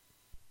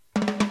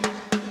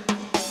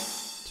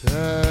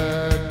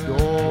Tech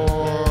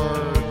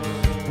Dork.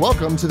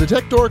 Welcome to the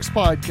Tech Dorks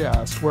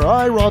podcast, where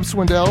I, Rob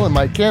Swindell, and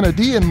my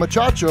Canadian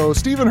machacho,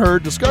 Stephen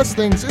Hurd, discuss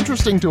things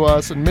interesting to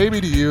us and maybe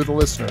to you, the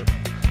listener.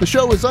 The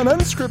show is an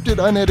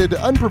unscripted, unedited,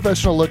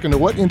 unprofessional look into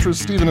what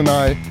interests Stephen and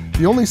I.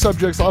 The only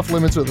subjects off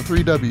limits are the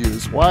three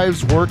W's: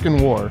 wives, work,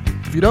 and war.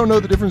 If you don't know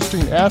the difference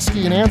between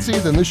ASCII and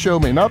ANSI, then this show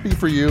may not be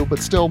for you, but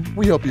still,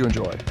 we hope you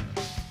enjoy.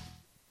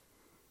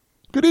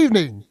 Good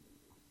evening.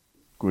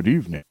 Good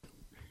evening.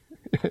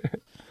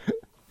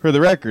 For the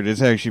record,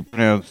 it's actually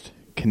pronounced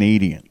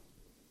Canadian.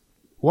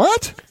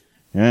 What?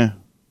 Yeah.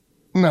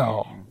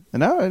 No.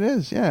 No, it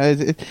is. Yeah,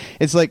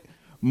 it's like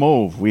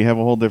mauve. We have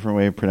a whole different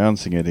way of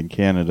pronouncing it in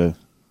Canada.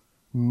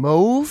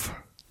 Mauve?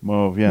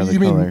 Mauve, yeah, the you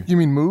color. mean you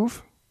mean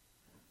move?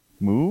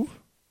 Move?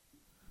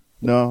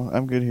 No,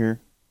 I'm good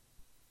here.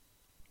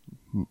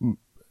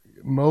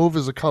 Mauve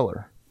is a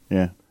color.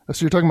 Yeah.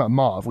 So you're talking about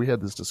mauve. We had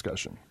this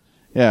discussion.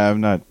 Yeah,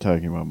 I'm not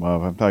talking about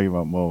mauve. I'm talking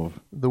about mauve.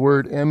 The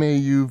word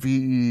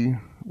M-A-U-V-E,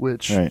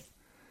 which Right.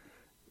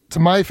 to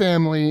my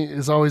family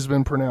has always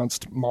been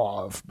pronounced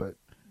mauve, but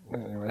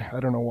anyway, I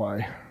don't know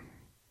why.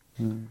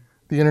 The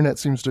internet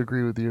seems to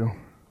agree with you.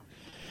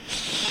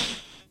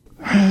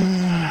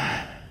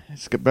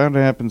 It's bound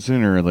to happen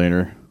sooner or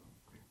later.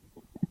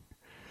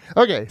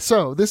 Okay,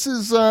 so this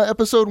is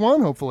episode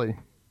 1, hopefully.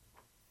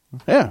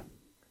 Yeah.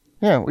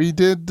 Yeah, we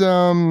did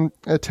a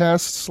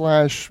test /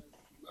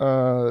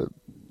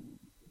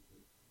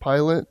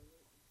 pilot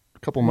a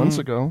couple months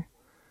ago,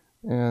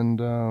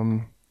 and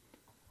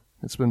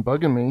it's been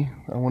bugging me.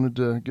 I wanted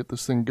to get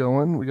this thing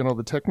going. We got all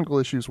the technical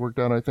issues worked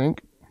out, I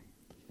think.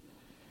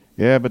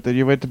 Yeah, but then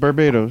you went to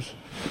Barbados.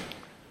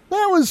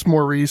 That was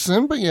more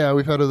recent, but yeah,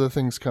 we've had other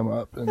things come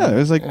up. And, Yeah, it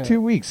was like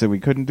 2 weeks that we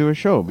couldn't do a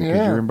show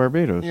because you were in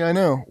Barbados. Yeah, I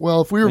know.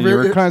 Well, if we were And you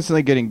were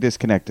constantly getting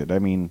disconnected. I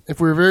mean,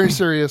 if we were very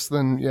serious,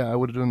 then yeah, I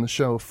would have done the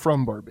show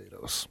from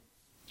Barbados.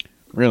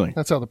 really?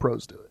 That's how the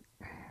pros do it.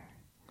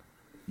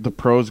 The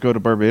pros go to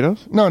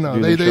Barbados? No,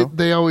 to do the show?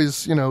 they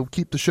always,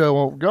 keep the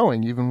show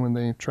going even when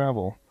they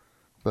travel.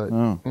 But,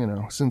 Oh.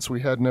 Since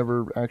we had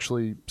never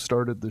actually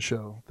started the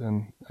show,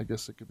 then I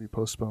guess it could be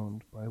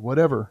postponed by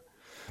whatever.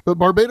 But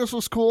Barbados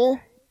was cool.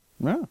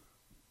 Yeah.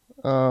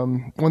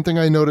 One thing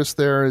I noticed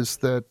there is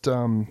that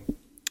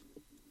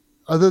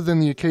other than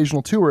the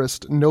occasional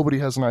tourist, nobody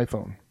has an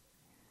iPhone.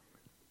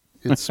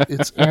 It's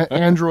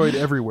Android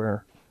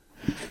everywhere.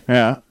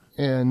 Yeah.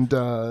 And,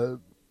 the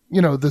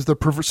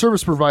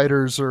service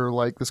providers are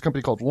like this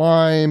company called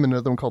Lime, and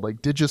another one called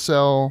like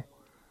Digicel.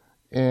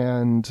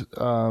 And,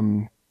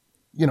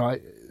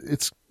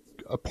 it's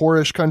a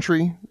poorish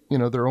country.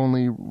 Their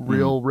only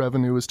real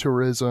revenue is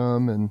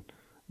tourism, and,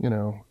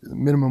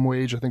 minimum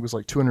wage, I think, was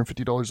like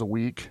 $250 a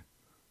week.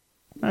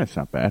 That's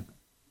not bad.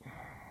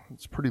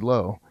 It's pretty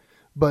low.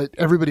 But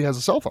everybody has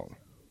a cell phone.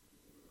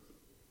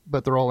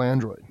 But they're all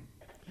Android.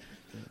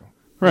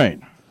 Right.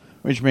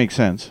 Which makes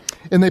sense.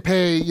 And they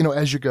pay,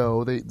 as you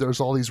go. There's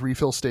all these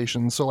refill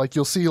stations. So, like,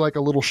 you'll see, like,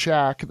 a little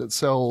shack that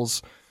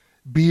sells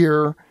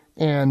beer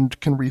and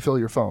can refill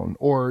your phone.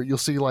 Or you'll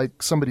see,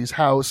 like, somebody's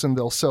house and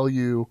they'll sell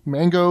you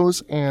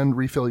mangoes and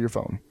refill your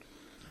phone.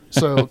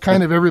 So,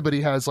 kind of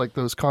everybody has, like,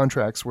 those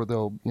contracts where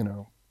they'll,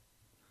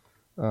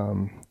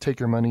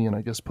 take your money and,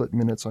 I guess, put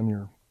minutes on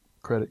your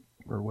credit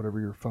or whatever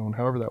your phone,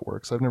 however that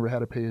works. I've never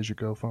had a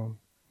pay-as-you-go phone.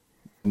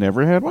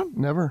 Never had one?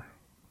 Never.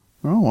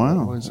 Oh, wow.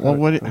 Always Well,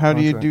 how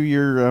do you contract. do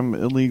your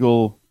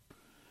illegal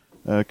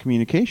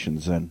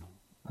communications then?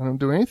 I don't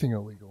do anything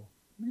illegal.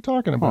 What are you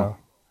talking about?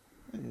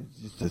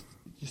 It's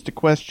just a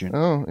question.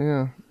 Oh,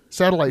 yeah.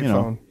 Satellite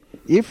phone.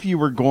 If you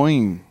were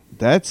going,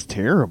 that's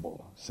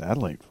terrible.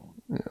 Satellite phone.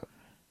 Yeah.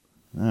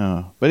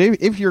 Oh. But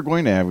if you're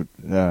going to have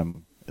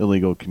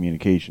illegal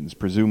communications,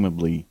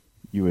 presumably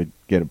you would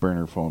get a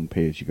burner phone,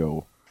 pay as you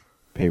go,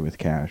 pay with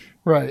cash.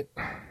 Right.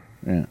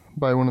 Yeah.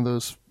 Buy one of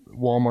those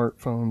Walmart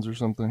phones or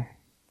something.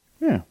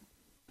 Yeah.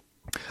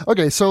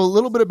 Okay, so a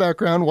little bit of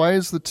background. Why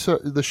is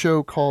the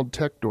show called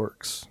Tech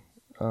Dorks?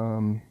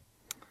 And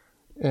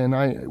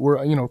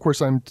of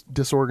course, I'm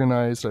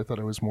disorganized. I thought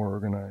I was more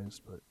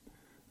organized, but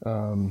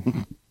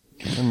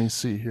let me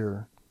see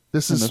here.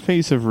 This In is the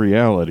face of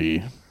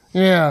reality.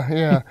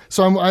 yeah.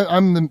 So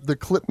I'm the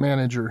clip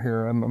manager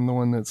here. I'm the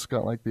one that's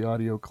got like the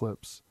audio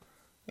clips.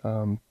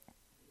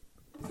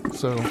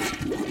 So.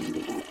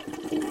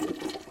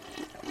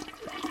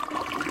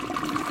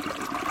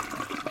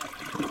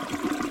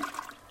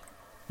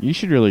 You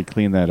should really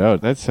clean that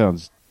out. That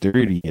sounds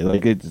dirty.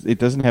 Like it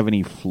doesn't have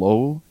any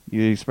flow.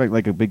 You expect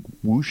like a big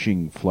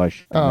whooshing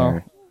flush in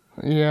there.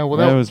 Yeah, well,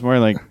 that was more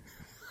like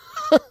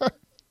that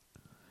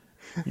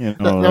like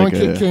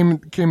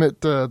one came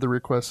at the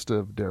request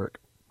of Derek.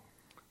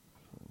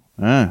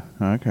 Ah,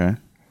 okay.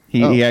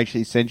 He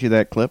actually sent you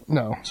that clip?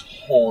 No.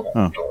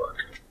 Oh.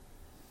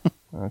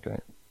 Okay,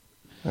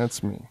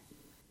 that's me.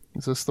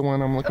 Is this the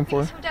one I'm looking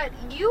for? So Dad,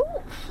 you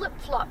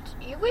flip-flopped.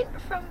 You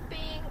went from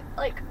being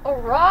like a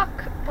rock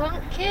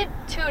punk kid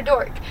to a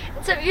dork.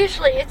 And so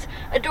usually it's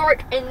a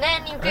dork and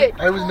then you get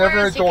I was cooler never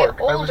a as you get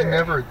dork. I was older.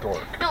 never a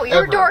dork. No, you're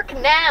Ever. a dork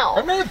now.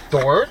 I'm not a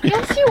dork.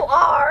 Yes, you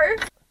are.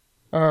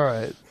 All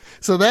right.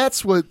 So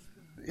that's what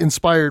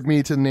inspired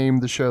me to name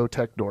the show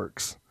Tech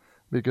Dorks,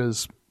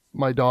 because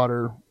my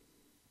daughter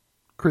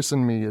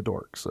christened me a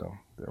dork. So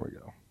there we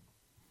go.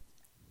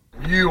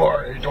 You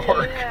are a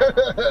dork.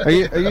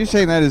 Yeah. Are you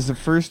saying that is the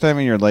first time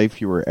in your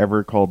life you were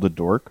ever called a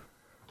dork?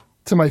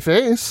 To my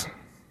face.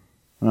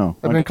 Oh,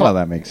 I've been called,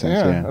 that makes sense.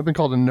 Yeah, I've been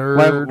called a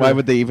nerd. Why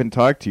would they even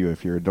talk to you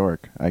if you're a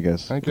dork? I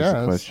guess. I is guess.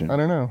 the question. I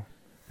don't know.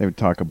 They would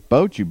talk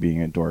about you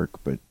being a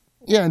dork, but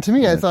Yeah, and to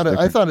me, I thought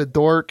different. a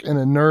dork and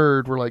a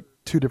nerd were like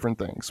two different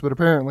things, but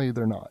apparently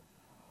they're not.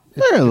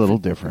 they're a little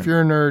different. If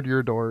you're a nerd, you're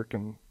a dork,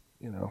 and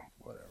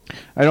whatever.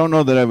 I don't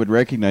know that I would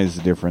recognize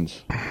the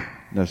difference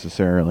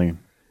necessarily.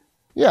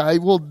 Yeah,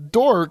 well,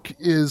 dork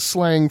is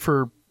slang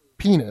for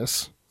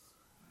penis,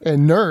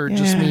 and nerd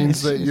just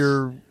means that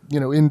you're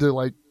into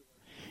like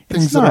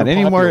things It's that not are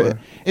anymore. popular.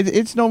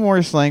 It's no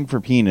more slang for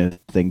penis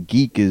than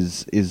geek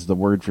is the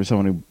word for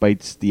someone who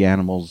bites the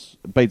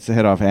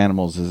head off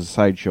animals as a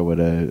sideshow at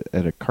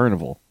a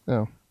carnival.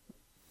 Yeah.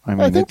 I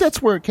mean, I think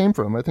that's where it came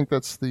from. I think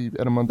that's the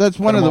etymology. that's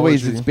one of the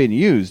ways it's been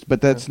used, but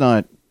that's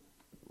not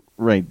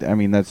right. I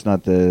mean, that's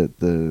not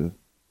the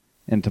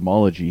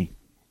entomology.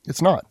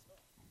 It's not.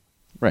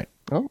 Right.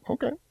 Oh,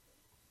 okay.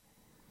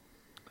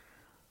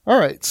 All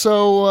right.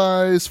 So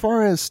as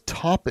far as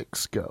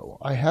topics go,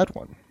 I had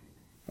one.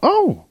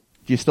 Oh,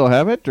 do you still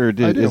have it, or I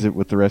do. is it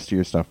with the rest of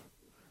your stuff?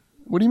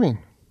 What do you mean?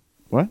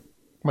 What?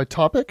 My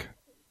topic?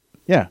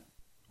 Yeah,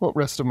 What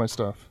rest of my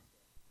stuff?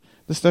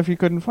 the stuff you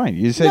couldn't find.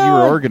 You said you No.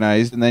 were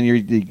organized, and then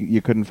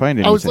you couldn't find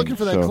anything. I was looking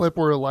for that so- clip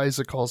where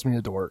Eliza calls me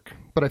a dork,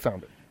 but I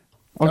found it.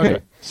 Okay.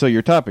 Okay. So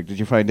your topic, did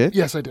you find it?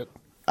 Yes, I did.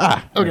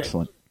 Okay. Okay.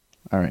 Excellent.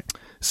 All right.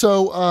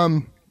 So,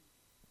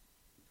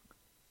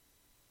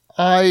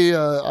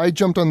 I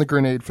jumped on the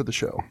grenade for the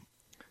show.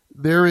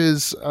 There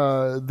is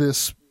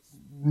this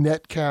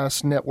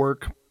netcast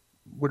network.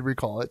 What do we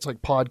call it? It's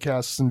like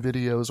podcasts and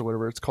videos or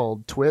whatever. It's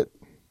called Twit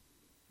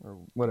or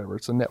whatever.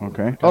 It's a network.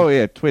 Okay. Oh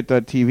yeah,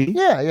 twit.tv.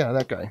 Yeah,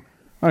 that guy.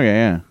 Okay,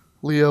 yeah.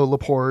 Leo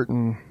Laporte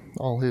and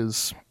all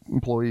his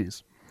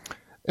employees.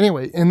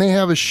 Anyway, and they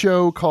have a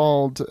show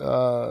called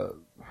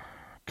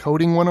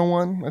Coding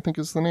 101, I think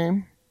is the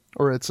name.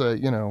 Or it's a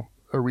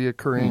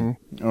reoccurring,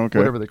 Okay.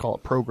 whatever they call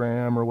it,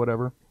 program or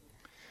whatever.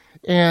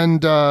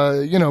 And,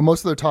 most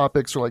of their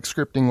topics are like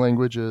scripting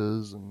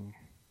languages and,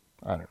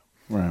 I don't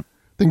know, Right.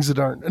 things that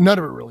aren't, none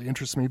of it really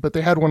interests me, but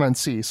they had one on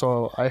C,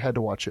 so I had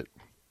to watch it.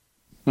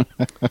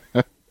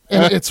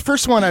 And it's the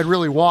first one I'd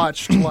really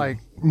watched like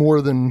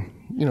more than,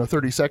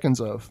 30 seconds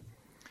of.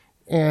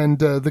 And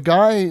the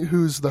guy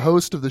who's the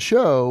host of the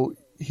show,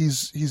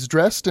 he's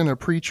dressed in a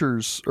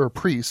preacher's or a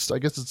priest. I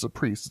guess it's a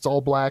priest. It's all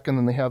black, and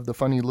then they have the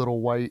funny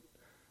little white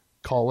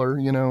collar,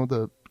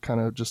 the kind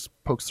of just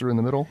pokes through in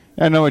the middle.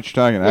 I know what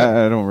you're talking.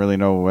 Yeah. I don't really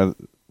know whether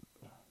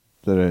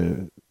that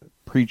a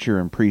preacher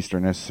and priest are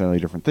necessarily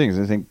different things.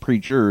 I think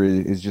preacher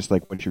is just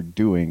like what you're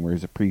doing,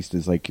 whereas a priest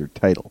is like your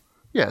title.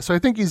 Yeah, so I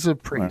think he's a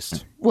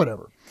priest.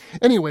 Whatever.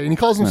 Anyway, and he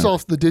calls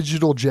himself the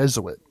Digital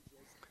Jesuit.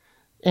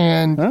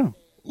 And, Oh.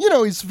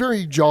 he's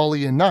very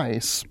jolly and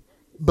nice,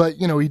 but,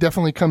 he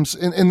definitely comes...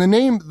 And the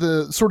name,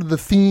 the sort of the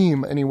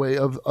theme, anyway,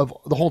 of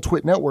the whole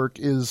Twit network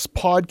is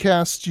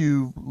podcasts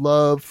you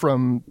love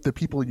from the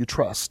people you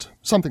trust.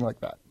 Something like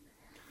that.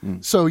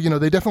 So,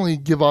 they definitely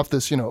give off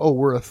this,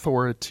 we're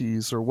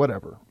authorities or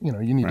whatever. You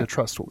need to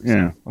trust what we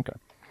Yeah. say. Okay.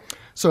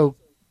 So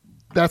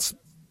that's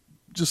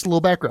just a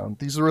little background.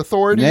 These are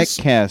authorities.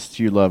 Netcasts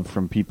you love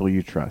from people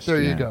you trust.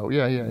 There you go.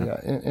 Yeah.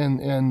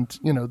 And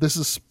this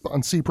is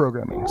on C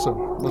programming,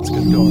 so let's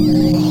get going.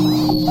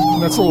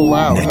 And that's a little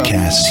loud. Huh?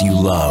 Netcasts you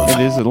love.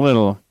 It is a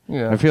little.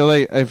 Yeah. I feel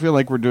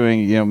like we're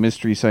doing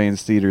Mystery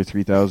Science Theater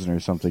 3000 or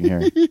something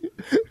here.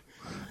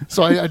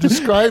 So I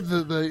described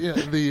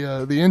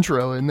the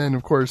intro, and then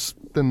of course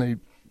then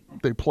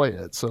they play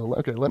it. So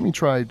okay, let me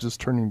try just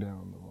turning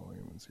down the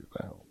volume and see if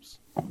that helps.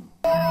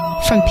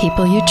 From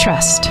people you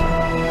trust.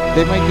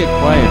 They might get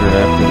quieter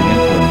after the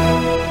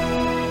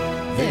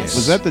intro. This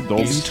Was that the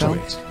Dolby is tone?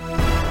 Twit.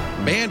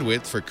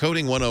 Bandwidth for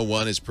Coding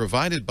 101 is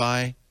provided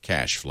by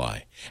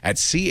CacheFly at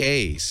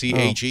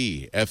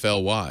CACHEFLY.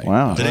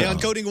 Wow. Today on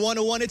Coding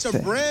 101, it's a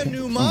brand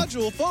new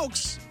module,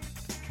 folks.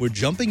 We're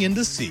jumping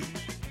into C.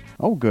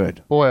 Oh,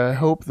 good. Boy, I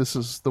hope this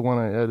is the one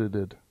I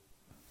edited.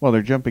 Well,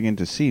 they're jumping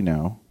into C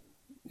now.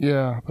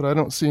 Yeah, but I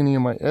don't see any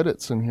of my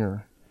edits in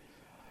here.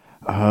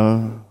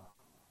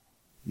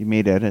 You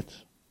made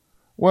edits.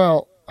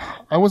 Well,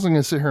 I wasn't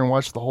going to sit here and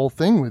watch the whole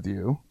thing with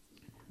you.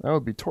 That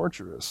would be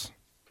torturous.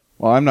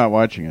 Well, I'm not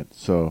watching it,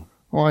 so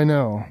Well, I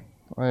know.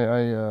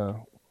 I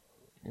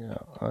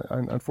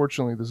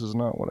unfortunately, this is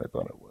not what I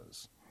thought it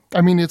was.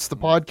 I mean, it's the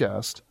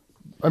podcast.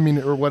 I mean,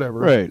 or whatever.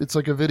 Right. It's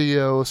like a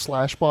video /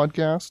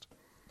 podcast,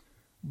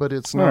 but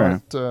it's All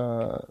not.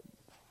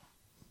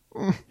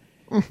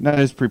 not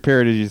as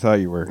prepared as you thought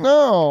you were.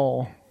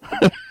 No.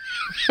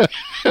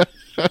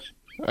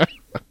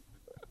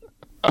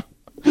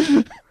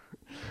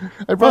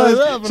 I brought it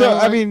up. So, and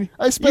I mean,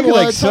 I spent you a could,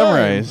 lot like, of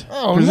time. summarize.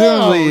 Oh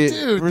Presumably-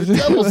 no, dude! The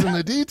devil's in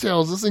the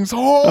details. This thing's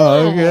horrible.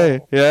 Oh, okay.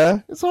 Yeah?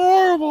 It's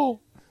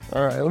horrible.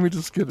 All right, let me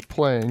just get it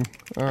playing.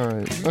 All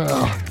right.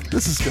 Oh,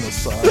 this is going to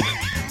suck.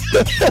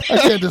 I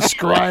can't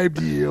describe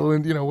to you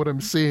and what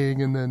I'm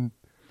seeing and then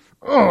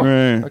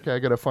Right. okay, I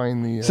got to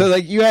find the So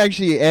like you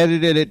actually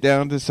edited it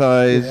down to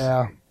size.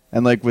 yeah.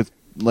 And like with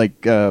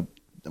like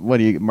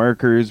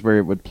markers where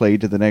it would play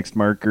to the next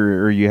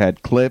marker, or you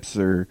had clips,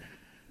 or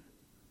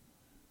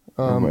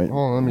Hold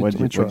on, let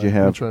me try. what'd you Let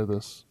have? me try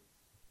this.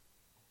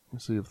 Let me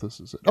see if this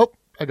is it. Oh,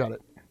 I got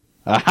it.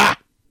 Aha!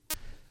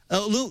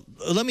 Lou,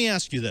 let me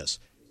ask you this.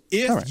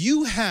 If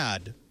you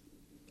had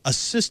a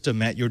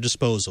system at your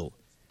disposal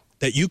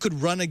that you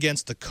could run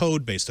against the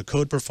code base, the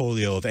code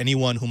portfolio of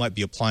anyone who might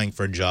be applying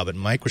for a job at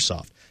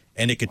Microsoft,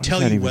 and it could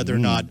tell you whether or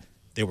not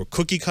they were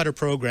cookie-cutter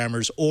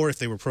programmers or if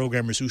they were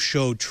programmers who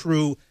showed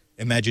true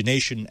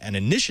imagination and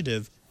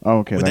initiative,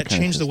 would that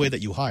change the way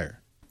that you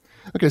hire?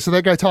 Okay, so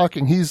that guy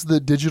talking, he's the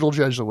digital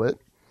Jesuit.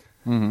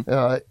 And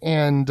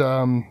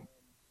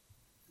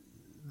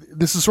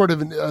this is sort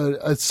of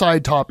a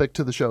side topic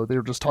to the show. They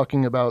were just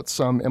talking about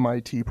some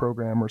MIT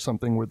program or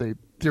something where they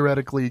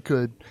theoretically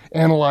could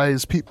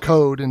analyze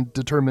code and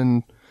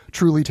determine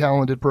truly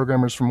talented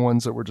programmers from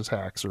ones that were just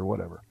hacks or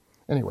whatever.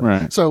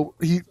 Anyway,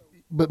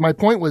 but my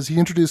point was he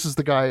introduces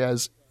the guy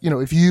as,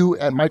 if you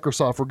at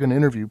Microsoft were going to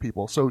interview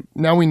people. So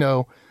now we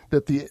know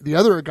that the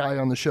other guy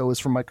on the show is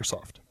from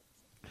Microsoft.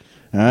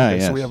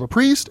 Yes. So we have a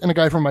priest and a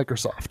guy from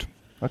Microsoft.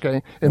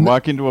 Okay. And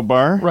walk into a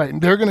bar? Right.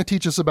 And they're going to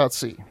teach us about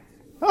C.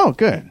 Oh,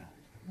 good.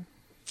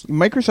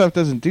 Microsoft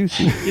doesn't do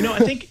C. I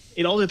think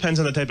it all depends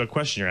on the type of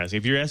question you're asking.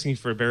 If you're asking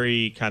for a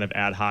very kind of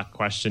ad hoc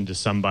question to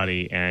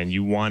somebody and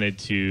you wanted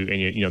to,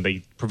 and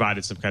they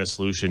provided some kind of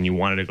solution, you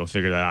wanted to go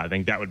figure that out, I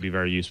think that would be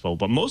very useful.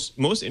 But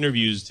most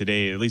interviews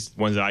today, at least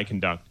ones that I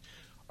conduct,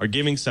 are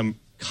giving some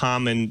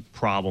common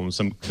problems,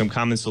 some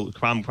common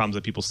problems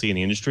that people see in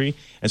the industry.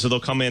 And so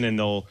they'll come in and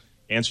they'll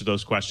answer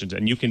those questions.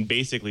 And you can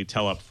basically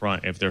tell up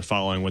front if they're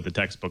following what the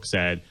textbook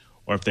said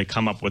or if they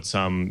come up with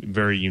some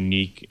very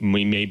unique,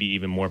 maybe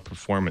even more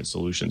performance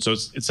solution. So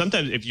it's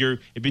sometimes if you're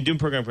doing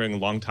programming for a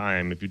long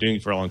time, if you're doing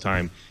it for a long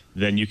time,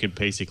 then you can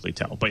basically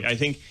tell. But I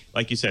think,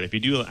 like you said, if you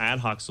do an ad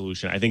hoc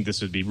solution, I think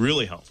this would be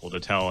really helpful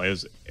to tell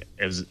as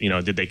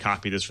did they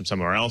copy this from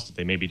somewhere else? Did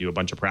they maybe do a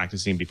bunch of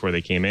practicing before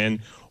they came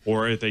in?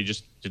 Or if they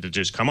did they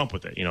just come up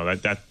with it?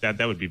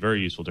 That would be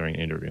very useful during an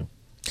interview.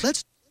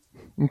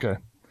 Okay.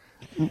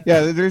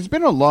 Yeah, there's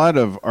been a lot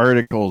of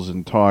articles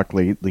and talk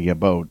lately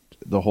about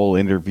the whole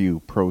interview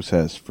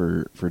process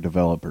for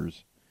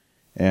developers.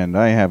 And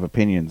I have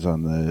opinions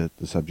on the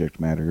subject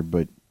matter,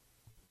 but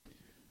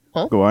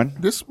go on.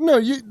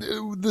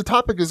 The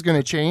topic is going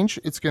to change.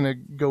 It's going to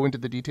go into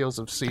the details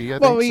of C. I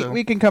think,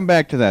 we can come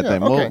back to that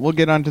then. Okay. We'll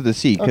get on to the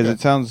C because it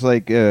sounds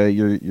like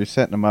you're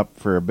setting them up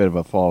for a bit of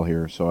a fall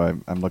here. So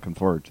I'm looking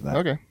forward to that.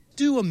 Okay.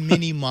 Do a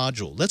mini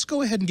module. Let's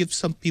go ahead and give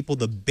some people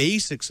the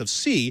basics of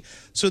C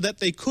so that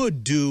they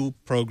could do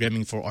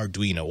programming for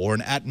Arduino or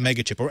an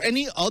AtMegaChip or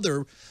any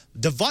other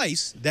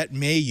device that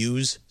may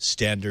use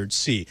standard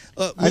C.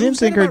 I didn't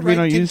think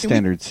Arduino used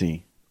standard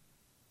C.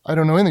 I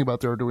don't know anything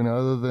about the Arduino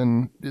other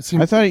than it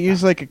seems. I thought it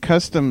used like a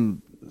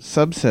custom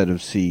subset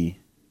of C.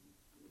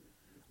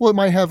 Well, it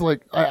might have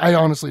I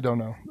honestly don't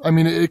know. I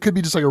mean, it could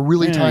be just like a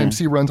really time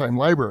C runtime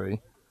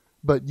library,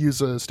 but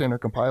use a standard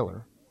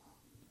compiler.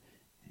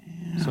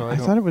 So I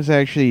thought it was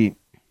actually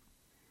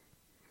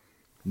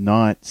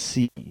not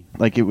C.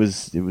 Like it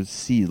was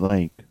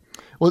C-like.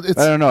 Well,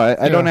 I don't know.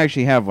 I don't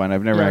actually have one.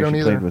 I've never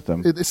actually played with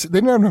them. They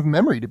don't have enough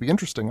memory to be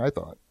interesting, I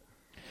thought.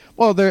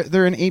 Well,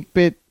 they're an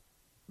 8-bit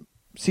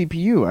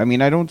CPU. I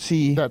mean, I don't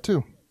see that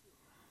too.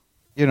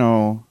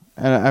 And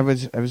I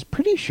was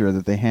pretty sure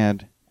that they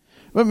had,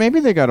 but maybe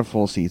they got a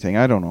full C thing.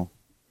 I don't know.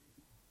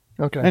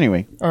 Okay.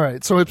 Anyway. All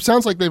right. So it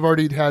sounds like they've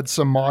already had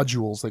some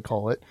modules, they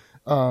call it,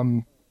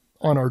 on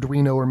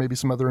Arduino or maybe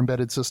some other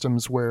embedded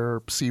systems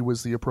where C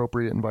was the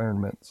appropriate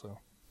environment. So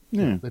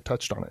they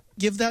touched on it.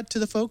 Give that to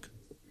the folk?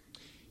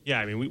 Yeah,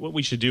 I mean, what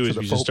we should do is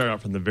we should start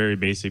out from the very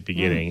basic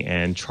beginning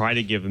and try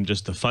to give them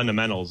just the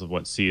fundamentals of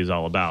what C is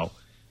all about.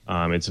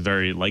 It's a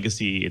very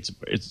legacy. It's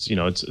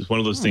one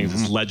of those things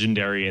that's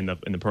legendary in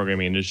the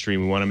programming industry.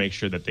 We want to make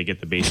sure that they get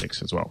the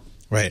basics as well.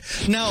 Right.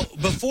 Now,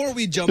 before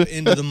we jump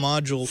into the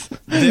module,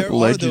 there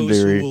are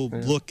those who will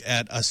look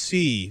at a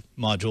C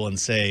module and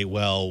say,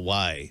 well,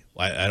 why?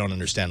 I don't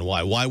understand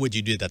why. Why would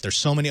you do that? There's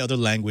so many other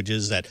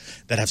languages that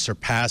have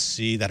surpassed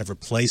C, that have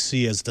replaced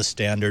C as the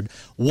standard.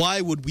 Why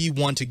would we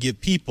want to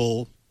give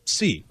people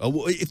C?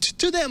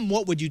 To them,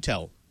 what would you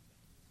tell?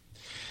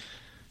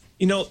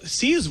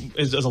 C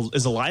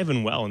is alive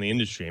and well in the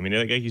industry. I mean,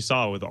 like you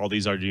saw with all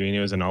these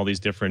Arduinos and all these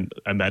different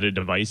embedded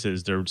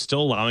devices, they're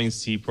still allowing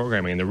C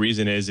programming. And the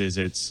reason is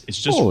it's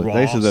just raw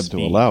nice of them to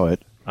allow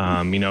it.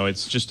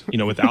 It's just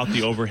without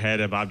the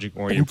overhead of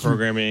object-oriented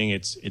programming,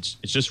 it's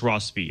just raw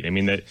speed. I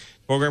mean, that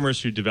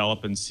programmers who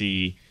develop in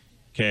C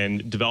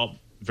can develop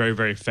very,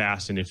 very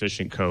fast and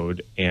efficient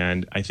code.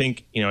 And I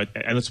think,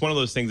 and it's one of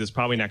those things that's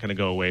probably not going to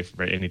go away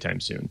for anytime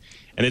soon.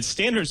 And its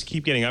standards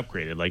keep getting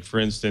upgraded. Like, for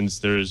instance,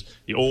 there's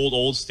the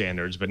old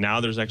standards, but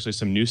now there's actually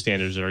some new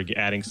standards that are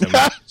adding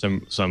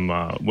some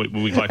what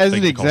we like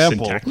to call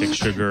syntactic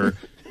sugar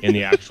in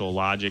the actual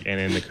logic and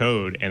in the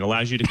code, and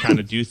allows you to kind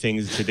of do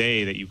things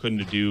today that you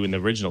couldn't do in the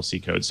original C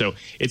code. So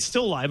it's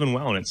still alive and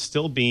well, and it's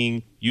still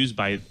being used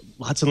by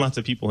lots and lots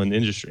of people in the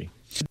industry.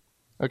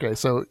 Okay,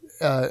 so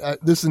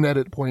this is an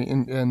edit point,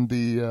 and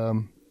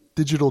the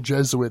Digital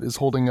Jesuit is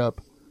holding up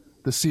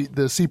the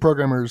C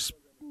programmer's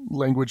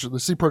language, the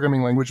C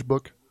programming language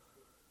book.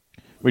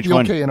 Which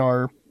one?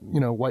 KNR,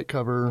 white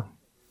cover.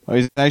 Oh,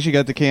 he's actually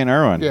got the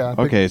KNR one. Yeah.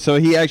 Okay, so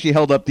he actually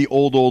held up the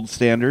old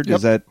standard. Yep.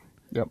 Is that?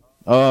 Yep.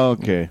 Oh,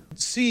 okay.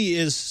 C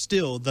is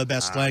still the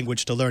best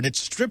language to learn. It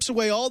strips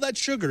away all that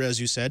sugar, as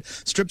you said,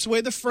 strips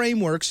away the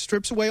frameworks,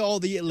 strips away all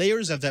the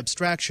layers of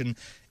abstraction,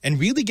 and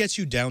really gets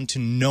you down to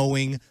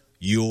knowing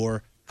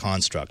your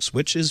constructs,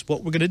 which is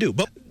what we're going to do.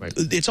 But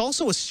it's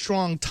also a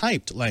strong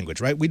typed language,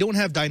 right? We don't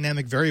have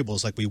dynamic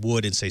variables like we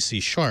would in, say,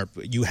 C#.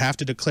 You have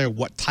to declare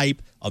what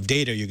type of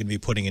data you're going to be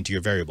putting into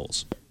your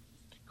variables.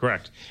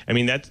 Correct. I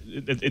mean,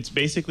 it's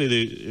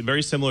basically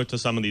very similar to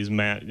some of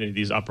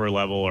these upper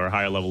level or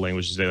higher level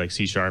languages today, like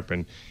C#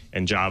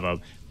 and Java.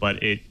 But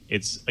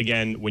it's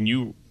again, when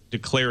you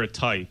declare a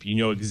type, you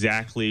know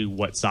exactly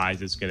what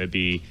size it's going to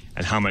be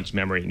and how much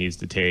memory it needs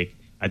to take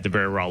at the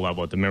very raw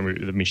level, at the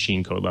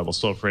machine code level.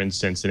 So, for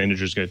instance, an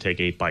integer is going to take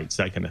 8 bytes,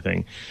 that kind of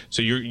thing.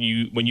 So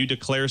when you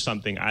declare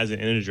something as an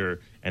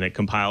integer and it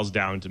compiles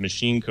down to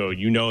machine code,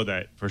 you know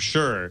that for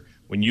sure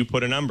when you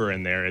put a number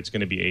in there, it's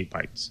going to be 8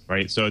 bytes,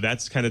 right? So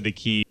that's kind of the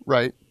key.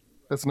 Right.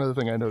 That's another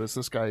thing I noticed.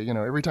 This guy,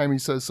 every time he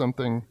says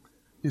something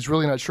he's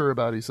really not sure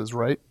about, he says,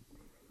 right?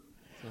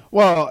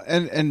 Well,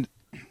 and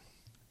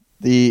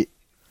the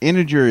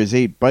integer is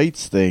 8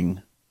 bytes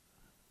thing.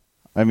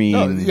 I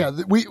mean,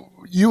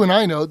 you and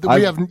I know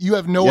that you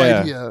have no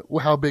idea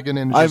how big an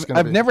integer is going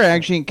to be. I've never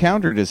actually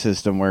encountered a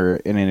system where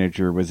an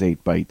integer was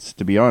 8 bytes,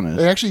 to be honest.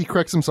 And actually, he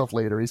corrects himself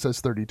later. He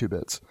says 32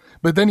 bits.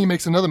 But then he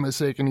makes another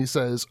mistake and he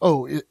says,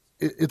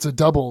 it's a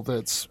double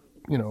that's,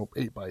 8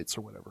 bytes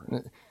or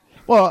whatever.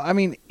 Well, I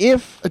mean,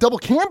 if a double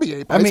can be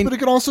 8 bytes, but it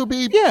could also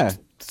be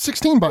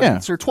 16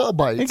 bytes or 12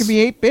 bytes. It can be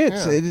 8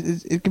 bits.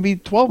 Yeah. It can be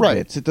 12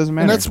 bits. It doesn't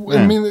matter. And that's,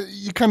 I mean,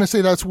 you kind of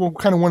say that's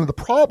kind of one of the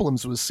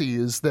problems with C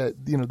is that,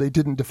 they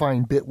didn't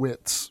define bit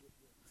widths.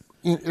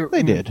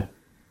 They did.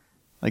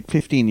 Like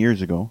 15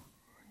 years ago.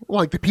 Well,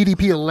 like the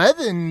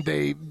PDP-11,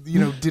 they,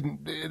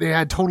 didn't, they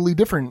had totally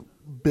different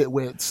bit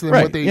widths than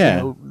what they,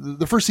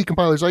 the first C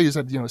compilers I used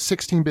had,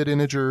 16-bit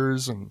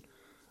integers and,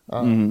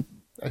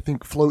 I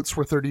think floats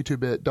were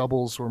 32-bit,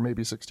 doubles were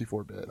maybe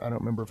 64-bit. I don't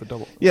remember if a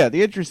double. Yeah,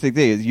 the interesting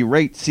thing is you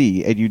write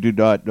C and you do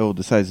not know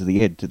the size of the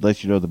int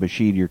unless you know the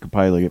machine you're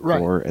compiling it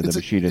for and the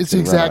machine it's the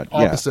exact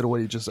opposite of what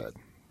you just said.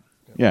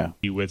 Yeah.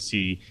 With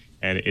C,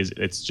 and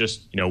it's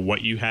just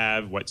what you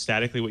have,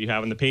 statically what you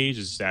have on the page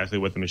is statically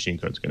what the machine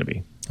code is going to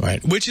be.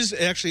 Right, which is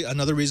actually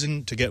another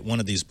reason to get one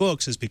of these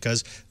books is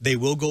because they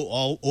will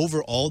go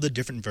over all the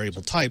different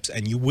variable types,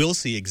 and you will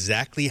see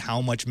exactly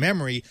how much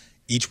memory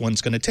each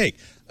one's going to take.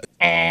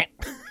 I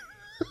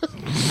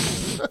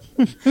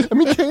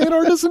mean,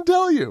 KNR doesn't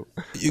tell you.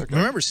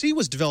 Remember, C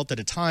was developed at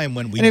a time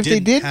when we didn't have.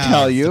 And if they did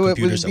tell you, it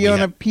would be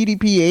on a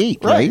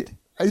PDP-8, right?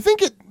 I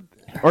think it...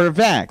 Or a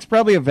VAX,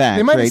 probably a VAX.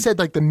 They might have said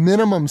like the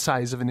minimum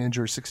size of an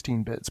integer is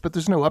 16 bits, but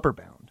there's no upper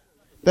bound.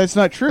 That's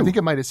not true. I think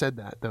it might have said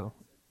that, though,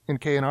 in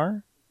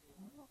KNR.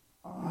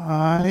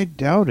 I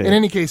doubt it. In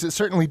any case, it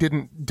certainly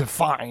didn't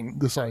define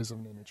the size of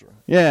an integer.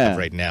 Yeah.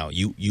 Right now,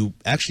 you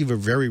actually were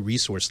very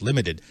resource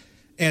limited.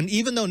 And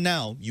even though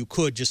now you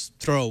could just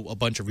throw a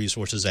bunch of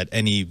resources at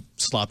any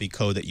sloppy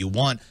code that you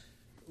want,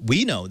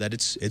 we know that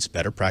it's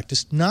better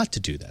practice not to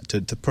do that,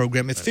 to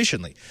program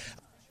efficiently.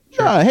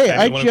 Sure. Hey,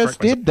 I just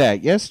did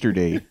that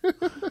yesterday.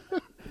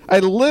 I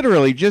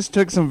literally just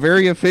took some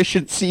very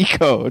efficient C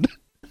code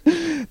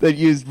that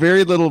used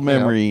very little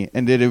memory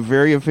and did it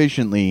very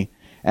efficiently,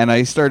 and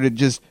I started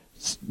just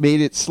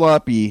made it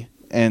sloppy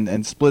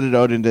and split it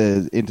out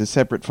into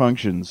separate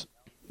functions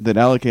that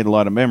allocate a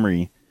lot of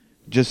memory,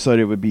 just so that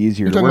it would be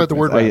easier to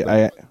work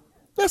with.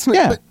 That's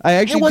not, I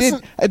actually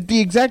did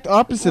the exact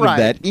opposite of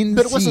that in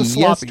but it wasn't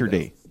C sloppy,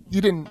 yesterday. Though. You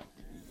didn't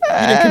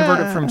convert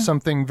it from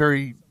something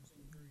very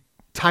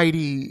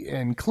tidy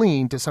and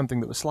clean to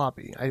something that was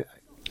sloppy.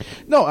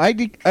 No,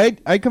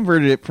 I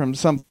converted it from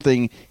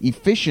something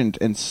efficient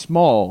and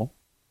small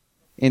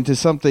into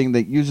something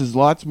that uses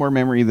lots more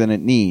memory than it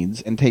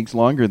needs and takes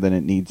longer than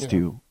it needs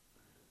to.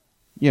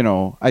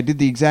 I did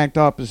the exact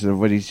opposite of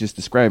what he's just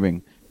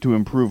describing to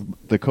improve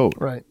the code.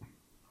 Right.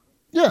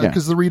 Yeah,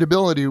 because the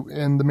readability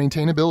and the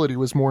maintainability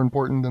was more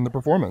important than the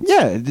performance.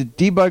 Yeah, the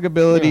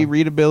debuggability,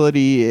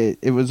 readability,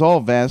 it was all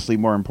vastly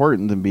more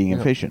important than being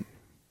efficient.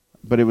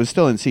 But it was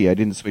still in C. I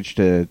didn't switch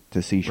to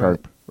C#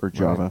 or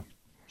Java. Right.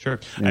 Sure.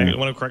 I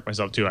want to correct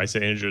myself, too. I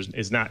said integer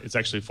is not. It's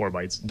actually 4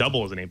 bytes.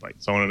 Double is an 8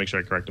 bytes. So I want to make sure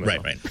I correct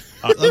myself.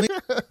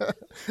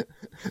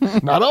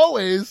 Right. Not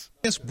always.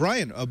 Yes,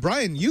 Brian.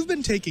 Brian, you've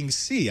been taking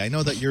C. I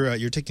know that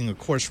you're taking a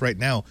course right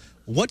now.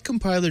 What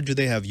compiler do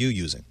they have you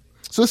using?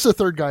 So this is the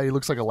third guy. He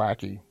looks like a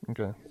lackey.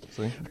 Okay.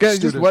 See? Guys,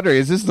 just wondering,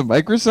 is this the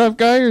Microsoft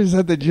guy or is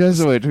that the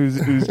Jesuit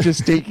who's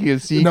just taking a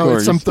C No, course?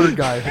 it's some third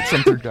guy.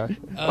 Okay.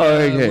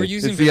 Okay. We're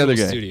using It's the other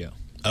Visual guy. Studio.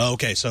 Oh,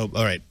 okay, so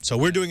all right. So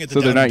we're doing it the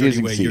So they're down and not dirty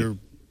using way. C. You're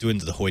doing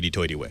it the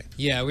hoity-toity way.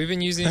 Yeah, we've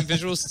been using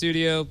Visual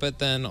Studio, but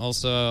then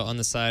also on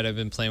the side I've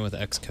been playing with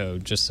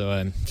Xcode just so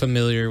I'm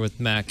familiar with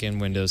Mac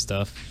and Windows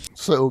stuff.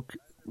 So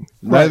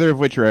Neither of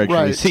which are actually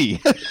Right.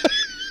 C.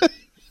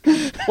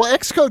 well,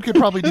 Xcode could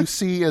probably do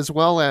C as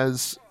well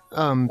as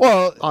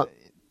Well,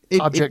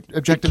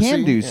 Objective it can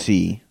C? do Yeah.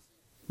 C,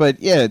 but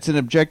yeah, it's an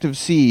Objective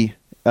C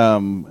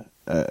right.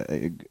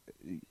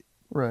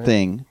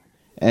 thing,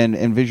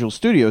 and Visual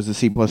Studio is a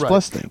C++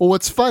 Right. thing. Well,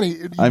 what's funny,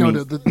 I mean-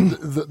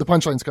 the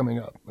punchline's coming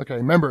up. Okay,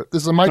 remember,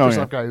 this is a Microsoft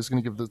yeah. guy who's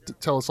going to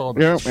tell us all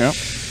about Yeah, it.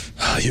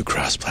 yeah. You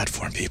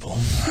cross-platform people.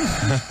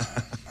 I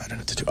don't know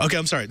what to do. Okay,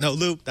 I'm sorry. No,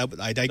 Lou,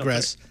 I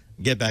digress.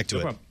 Get back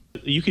to it.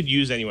 You could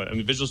use anyone. I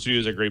mean, Visual Studio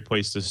is a great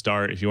place to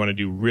start if you want to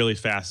do really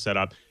fast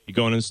setup. You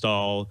go and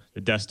install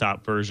the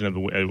desktop version of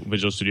the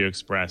Visual Studio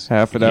Express.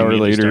 Half an You hour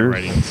immediately later. start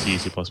writing C,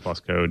 C++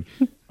 code,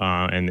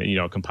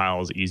 and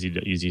compile is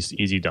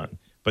easy done.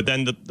 But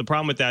then the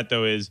problem with that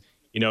though is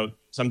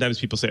sometimes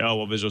people say, oh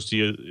well, Visual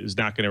Studio is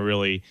not going to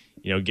really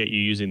get you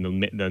using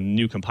the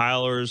new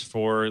compilers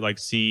for like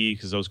C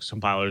because those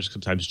compilers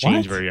sometimes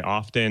change very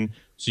often.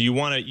 So you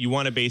want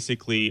to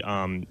basically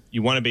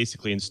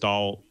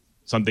install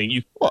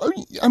something. Well,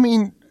 I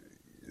mean,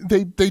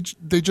 they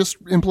just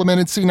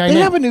implemented C99. They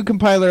have a new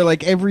compiler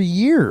like every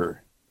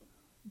year.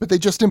 But they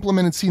just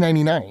implemented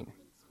C99.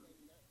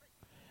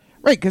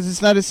 Right, because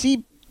it's not a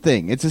C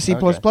thing. It's a C++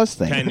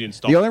 thing. Can you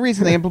install The only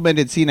reason they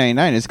implemented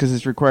C99 is because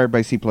it's required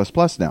by C++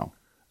 now.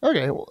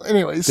 Okay, well,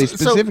 anyways. They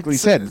specifically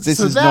said this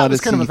is that not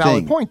was a kind of C a valid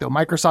thing. point, though.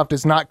 Microsoft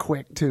is not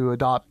quick to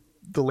adopt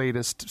the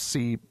latest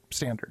C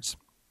standards.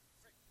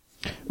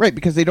 Right,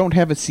 because they don't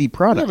have a C They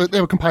product.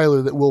 have a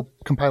compiler that will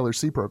compiler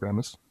C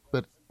programs,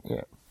 but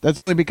yeah.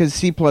 That's only because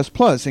C++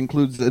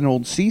 includes an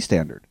old C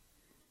standard.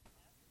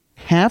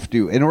 Have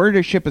to. In order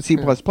to ship a C++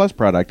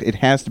 product, it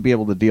has to be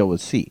able to deal with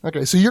C.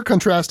 Okay, so you're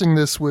contrasting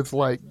this with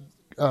like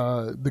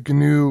the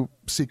GNU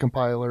C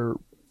compiler,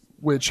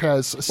 which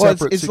has a Well,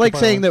 separate it's C like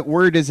compiler. saying that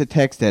Word is a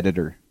text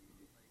editor,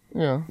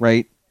 Yeah.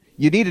 right?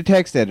 You need a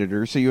text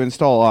editor, so you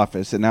install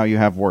Office, and now you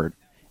have Word.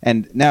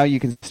 And now you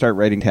can start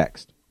writing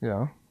text.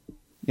 Yeah.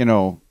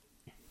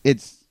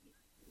 It's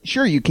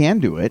sure you can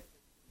do it,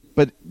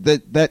 but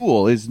that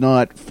tool is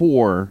not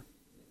for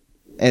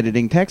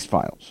editing text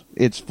files.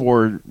 It's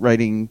for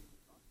writing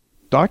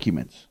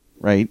documents,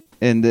 right?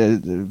 And the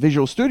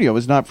Visual Studio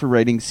is not for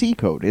writing C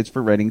code. It's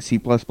for writing C++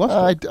 code.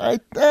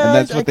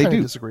 That's what they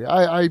do. Disagree.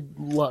 I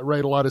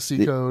write a lot of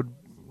C code,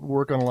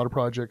 work on a lot of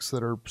projects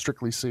that are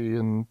strictly C,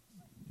 and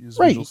use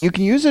Right. Visual You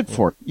can use it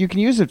for it. You can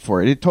use it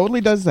for it. It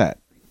totally does that,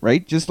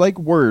 right? Just like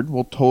Word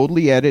will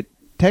totally edit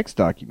text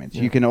documents.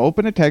 You can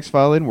open a text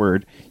file in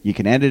Word. You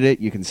can edit it.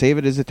 You can save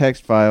it as a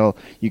text file.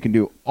 You can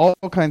do all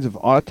kinds of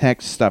odd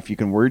text stuff. You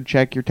can word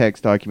check your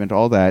text document,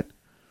 all that,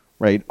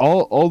 right?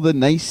 All the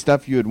nice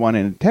stuff you would want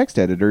in a text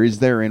editor is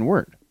there in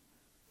Word.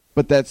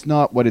 But that's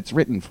not what it's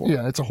written for.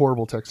 Yeah, it's a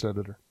horrible text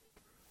editor.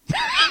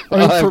 I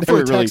mean, I've for a never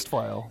really text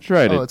file.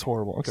 tried it. Oh, it's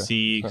horrible. Okay.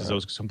 C because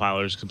those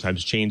compilers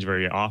sometimes change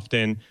very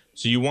often.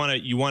 So you want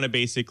to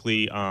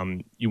basically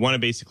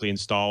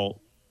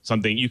install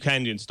something. You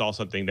can install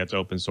something that's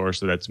open source,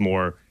 so that's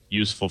more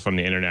useful from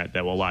the internet,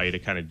 that will allow you to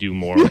kind of do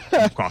more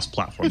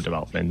cross-platform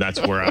development.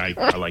 That's where I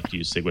like to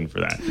use Cygwin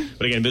for that.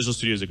 But again, Visual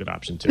Studio is a good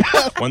option too.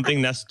 One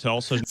thing that's to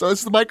also So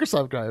it's the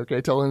Microsoft guy,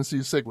 okay, telling us to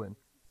use Cygwin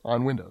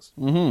on Windows.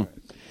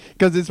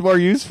 Because it's more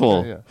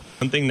useful. Yeah.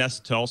 One thing that's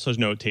to also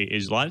notate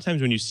is a lot of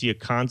times when you see a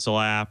console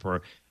app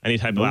or any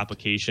type of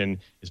application,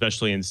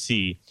 especially in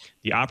C,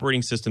 the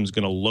operating system is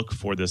going to look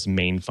for this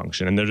main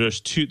function. And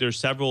there's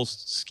several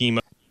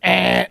schema.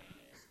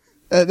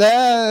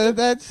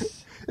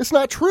 That's It's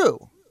not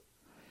true.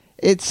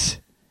 it's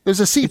There's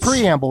a C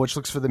preamble which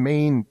looks for the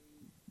main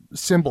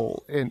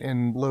symbol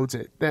and loads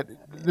it. That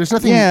there's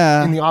nothing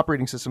Yeah. in the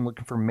operating system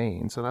looking for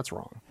main, so that's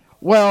wrong.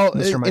 well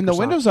Mr. in the Microsoft.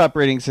 Windows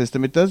operating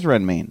system, it does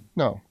run main.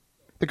 No.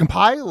 The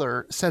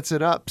compiler sets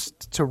it up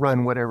to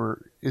run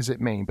whatever is at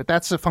main, but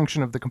that's a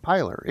function of the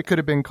compiler. It could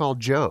have been called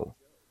Joe.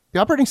 The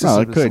operating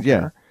system it could, doesn't yeah.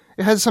 care.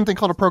 It has something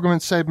called a program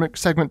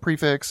segment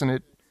prefix, and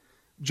it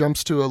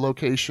jumps to a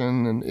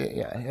location, and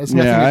it has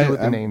nothing to do with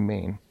the I'm name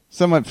main.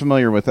 somewhat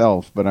familiar with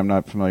ELF, but I'm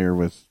not familiar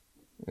with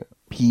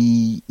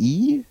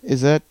PE.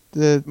 Is that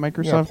the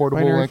Microsoft Yeah,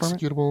 portable binary format?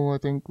 executable, I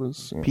think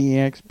was. Yeah.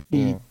 PX,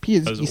 Yeah. P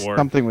is or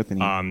something with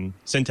an E.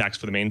 Syntax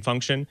for the main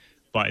function.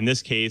 But in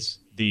this case,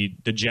 the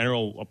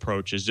general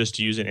approach is just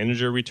to use an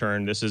integer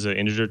return. This is an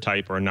integer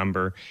type or a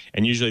number.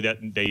 And usually that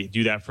they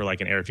do that for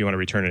like an error, if you want to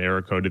return an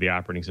error code to the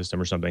operating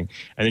system or something.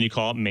 And then you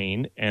call it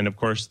main. And of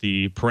course,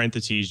 the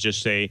parentheses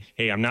just say,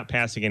 hey, I'm not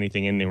passing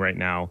anything in there right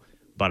now.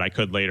 but I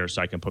could later,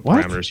 so I can put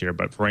What? parameters here.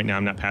 But for right now,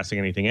 I'm not passing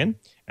anything in.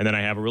 And then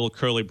I have a real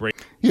curly brace.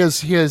 He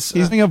has. He's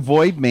doing a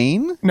void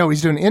main? No,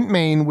 he's doing int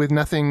main with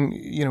nothing,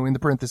 in the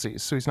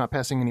parentheses. So he's not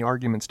passing any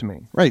arguments to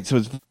main. Right, so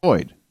it's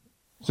void.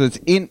 So it's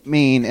int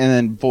main and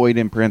then void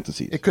in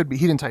parentheses. It could be.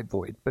 He didn't type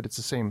void, but it's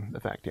the same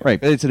effect. Yeah.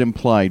 Right, but it's an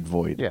implied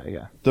void.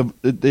 Yeah.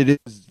 It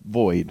is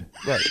void.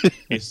 Right.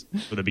 Is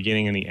for the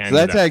beginning and the end. So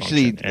that's of that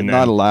actually function. And not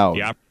then allowed.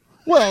 the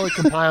Well, it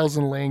compiles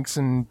and links,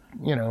 and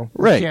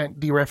Right. you can't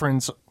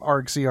dereference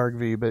argc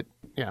argv, but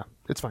yeah,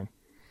 it's fine.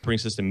 operating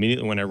system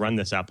immediately when I run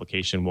this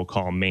application will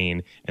call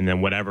main, and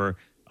then whatever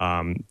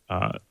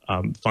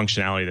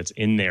functionality that's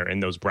in there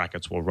in those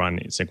brackets will run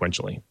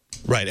sequentially.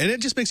 Right, and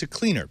it just makes it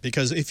cleaner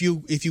because if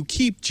you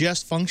keep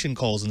just function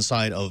calls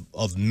inside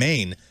of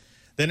main,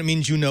 then it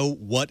means you know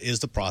what is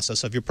the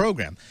process of your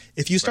program.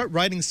 If you start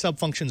writing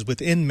subfunctions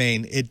within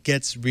main, it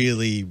gets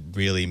really,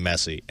 really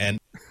messy. And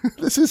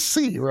This is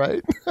C,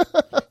 right?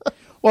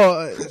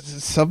 Well,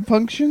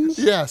 subfunctions?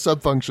 Yeah,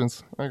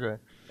 subfunctions. Okay.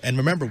 And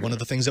remember, one of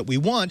the things that we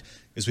want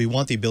is we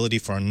want the ability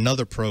for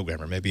another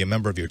programmer, maybe a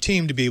member of your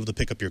team, to be able to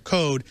pick up your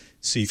code,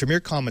 see from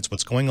your comments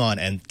what's going on,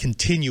 and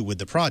continue with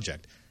the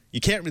project. You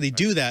can't really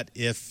do that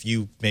if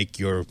you make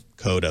your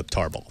code a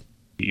tarball.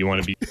 You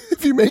want to be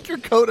If you make your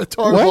code a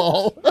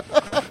tarball.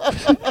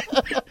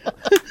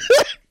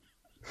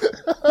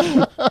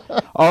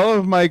 All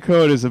of my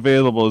code is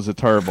available as a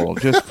tarball,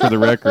 just for the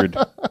record.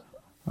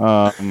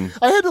 I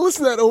had to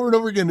listen to that over and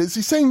over again. Is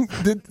he saying,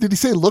 did he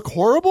say look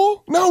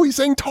horrible? No, he's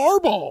saying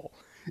tarball.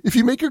 If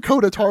you make your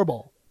code a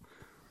tarball.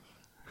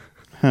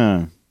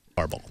 Huh.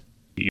 Tarball.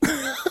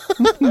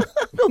 I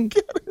don't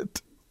get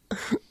it.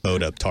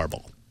 Code up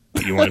tarball.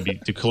 you want to be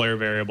declare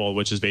variable,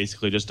 which is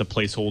basically just a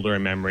placeholder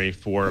in memory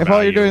for If value.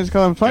 all you're doing is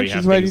calling So you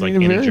have functions, why do things you like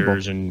need a variable?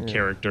 integers and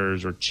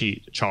characters or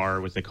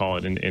char, what they call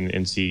it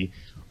in C.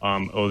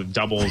 Or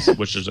doubles,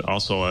 which is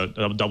also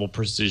a double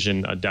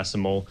precision, a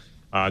decimal,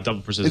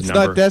 double precision It's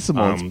number. not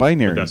decimal, it's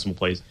binary. The decimal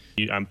place.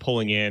 I'm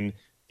pulling in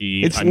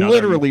the. It's another,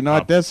 literally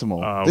not decimal.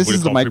 This what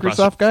is do the you call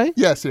Microsoft guy?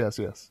 Yes.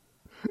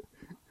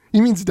 He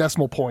means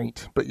decimal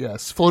point, but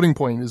yes, floating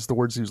point is the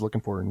words he was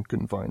looking for and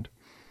couldn't find.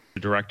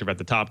 directive at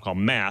the top called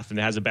math, and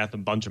it has a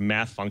bunch of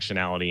math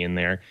functionality in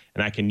there,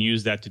 and I can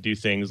use that to do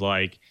things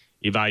like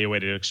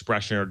evaluate an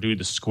expression or do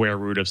the square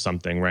root of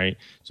something, right?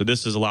 So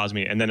this allows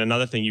me, and then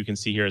another thing you can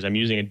see here is I'm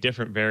using a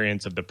different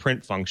variance of the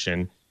print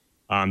function.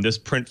 This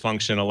print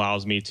function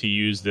allows me to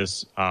use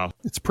this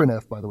It's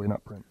printf, by the way,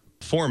 not print.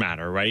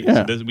 formatter, right?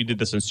 Yeah. So we did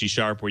this in C#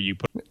 where you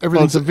put Well,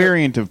 Everything's it's a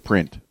variant of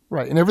print.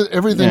 right, and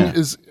everything Yeah.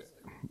 is.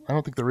 I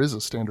don't think there is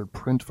a standard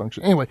print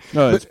function. Anyway,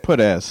 No, but, it's put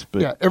S,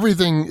 but yeah,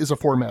 everything is a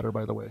formatter,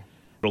 by the way.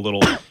 a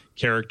little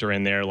character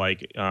in there,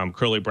 like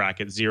curly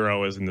bracket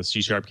 0 is in the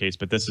C# case,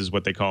 but this is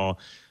what they call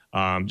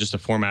just a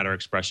formatter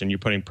expression. You're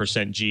putting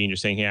 %G and you're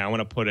saying, hey, I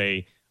want to put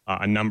a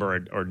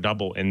number or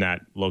double in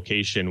that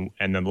location,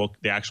 and then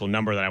the actual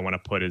number that I want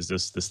to put is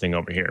this thing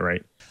over here,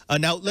 right?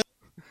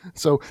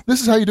 So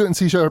this is how you do it in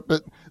C#,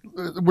 but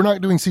we're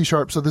not doing C#,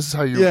 so this is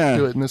how you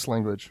do it in this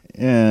language.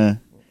 yeah.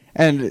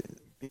 And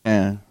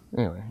yeah.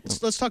 Anyway,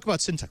 Let's talk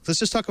about syntax. Let's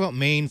just talk about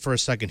main for a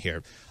second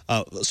here.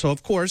 So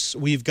of course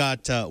we've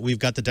got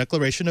the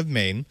declaration of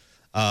main.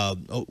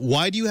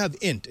 Why do you have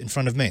int in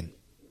front of main?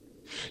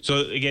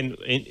 So again,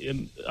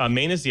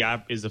 main is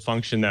the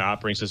function that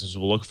operating systems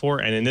will look for,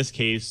 and in this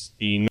case,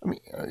 he's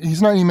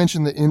not even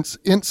mentioned that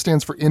int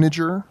stands for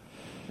integer,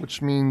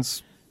 which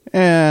means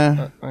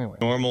anyway.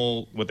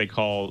 normal what they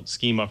call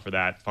schema for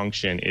that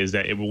function is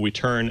that it will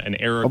return an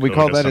error. We code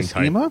call of that a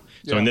some type. schema?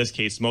 So in this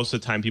case, most of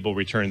the time people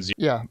return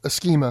Yeah, a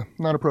schema,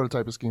 not a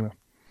prototype, a schema.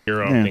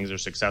 0 Yeah. things are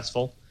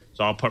successful.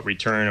 So I'll put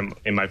return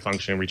in my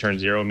function, return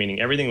 0,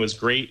 meaning everything was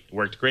great,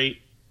 worked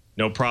great,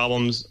 no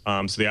problems.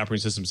 So the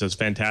operating system says,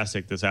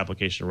 fantastic, this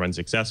application runs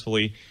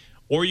successfully.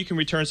 Or you can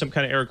return some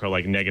kind of error code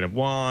like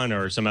 -1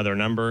 or some other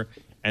number.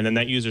 And then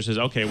that user says,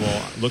 okay,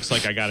 well, looks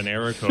like I got an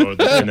error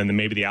code. And then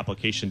maybe the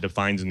application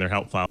defines in their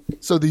help file.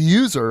 So the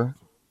user,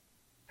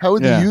 how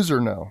would the user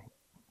know?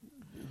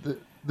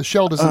 The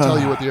shell doesn't tell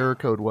you what the error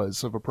code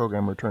was of a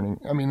program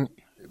returning. I mean,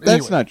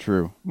 That's not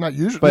true. Not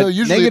usually. But No,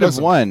 usually it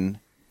doesn't. -1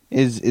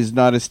 is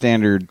not a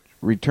standard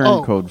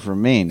return code for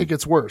main. It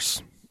gets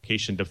worse.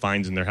 Application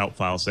defines in their help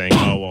file saying,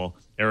 oh, well,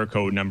 error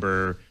code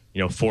number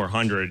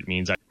 400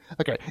 means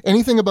Okay,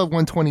 anything above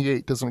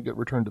 128 doesn't get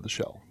returned to the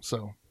shell.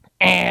 So,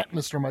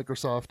 Mr.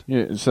 Microsoft.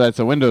 Yeah, so that's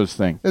a Windows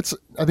thing. I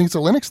think it's a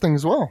Linux thing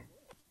as well.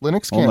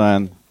 Linux can't. Hold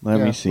on.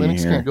 Let me see Linux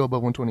here. can't go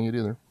above 128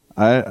 either.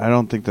 I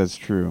don't think that's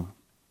true.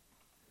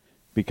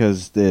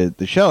 Because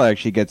the shell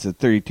actually gets a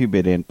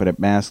 32-bit int, but it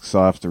masks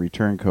off the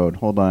return code.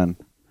 Hold on.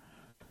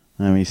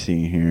 Let me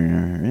see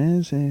here.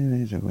 There's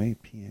a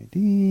wait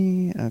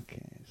PID.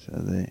 Okay, so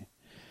the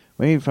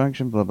wait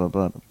function, blah, blah,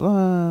 blah, blah,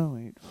 blah.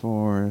 Wait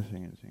for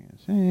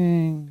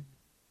thing.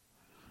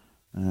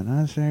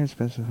 Answer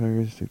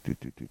specifiers.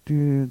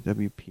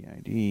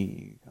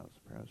 WPID calls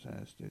the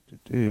process.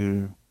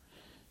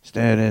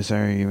 Status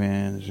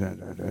arguments.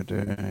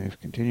 If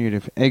continued,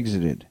 if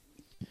exited.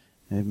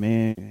 It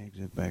may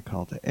exit by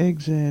call to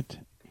exit.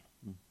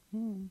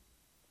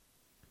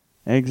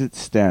 Exit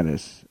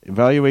status.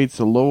 Evaluates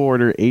the low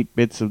order 8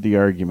 bits of the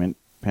argument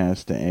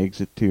passed to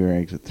exit 2 or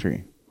exit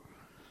 3.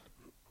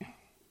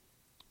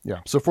 Yeah,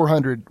 so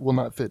 400 will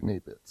not fit in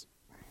 8 bits.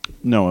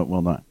 No, it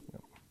will not.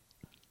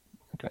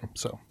 Okay,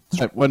 so.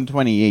 At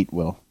 128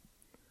 will.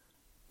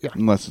 Yeah.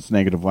 Unless it's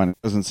 -1.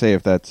 It doesn't say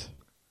if that's...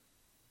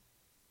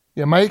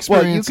 Yeah, my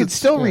experience... Well, you could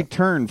still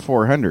return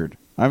 400.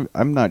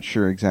 I'm not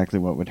sure exactly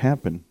what would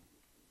happen.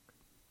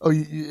 Oh,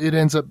 it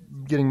ends up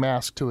getting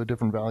masked to a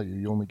different value.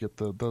 You only get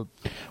the...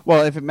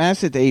 Well, if it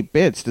masks it to 8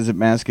 bits, does it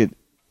mask it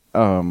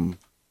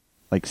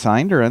like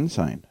signed or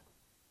unsigned?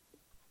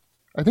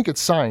 I think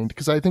it's signed,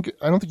 because I don't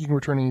think you can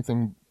return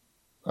anything...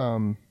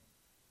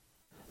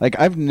 Like,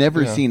 I've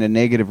never seen a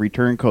negative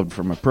return code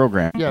from a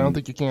program. Yeah, I don't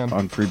think you can.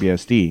 On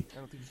FreeBSD. I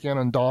don't think you can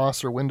on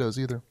DOS or Windows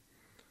either.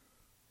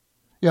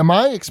 Yeah,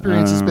 my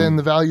experience has been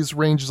the values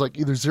range is like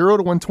either 0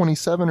 to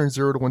 127 or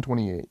 0 to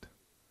 128.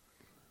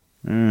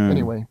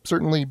 Anyway,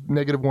 certainly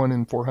 -1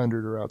 and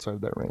 400 are outside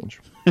of that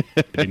range.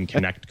 It didn't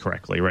connect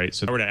correctly, right?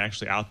 So if I were to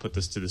actually output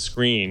this to the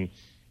screen,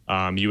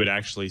 you would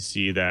actually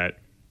see that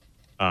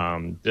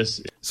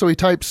this... So he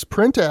types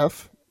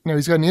printf. Now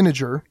he's got an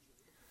integer.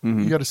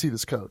 You got to see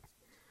this code.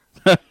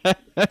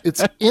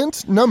 It's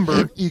int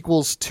number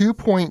equals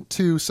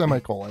 2.2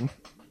 semicolon.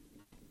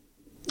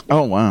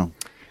 Oh, wow.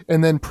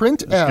 And then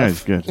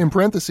printf in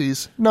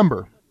parentheses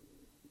number.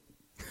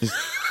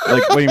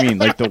 Like, what do you mean?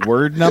 Like the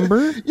word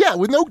number? Yeah,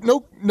 with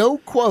no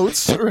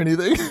quotes or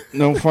anything.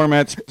 No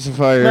format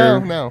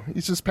specifier. No.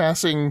 He's just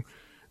passing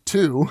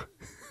 2,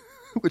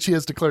 which he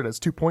has declared as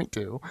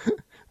 2.2,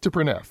 to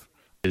printf.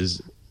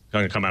 Is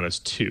going to come out as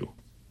 2.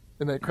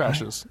 And then it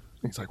crashes.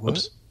 He's like, what?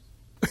 Oops.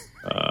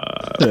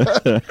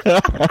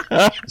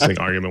 Saying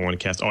argument 1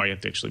 cast. Oh, I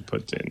have to actually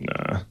put in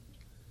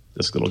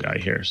this little guy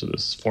here. So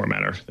this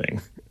formatter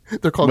thing.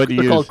 They're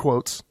called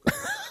quotes.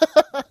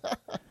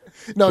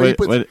 No, he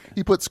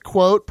puts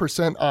quote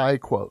 %I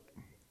quote.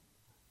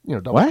 You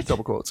know,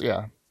 double quotes.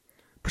 Yeah,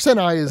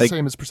 %I is the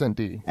same as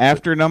 %D.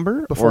 After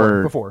number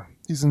before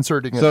he's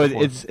inserting it. So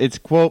before. it's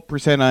quote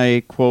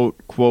 %I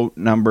quote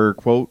number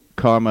quote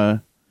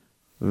comma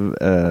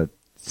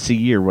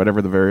C or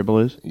whatever the variable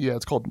is. Yeah,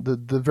 it's called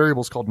the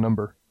variable's called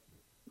number.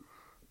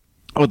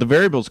 Oh, the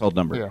variable's called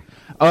number. Yeah.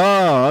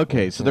 Oh,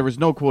 okay. So there was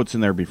no quotes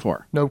in there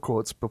before. No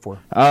quotes before.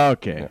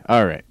 Okay. Yeah.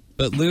 All right.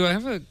 But Lou, I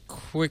have a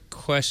quick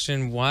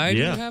question. Why do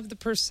you have the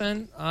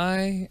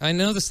 %I? I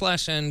know the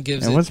 /n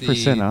gives it what's the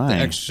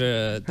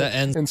 %I? the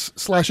n. And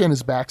 /n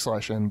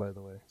is \n, by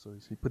the way. So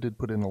he put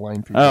in a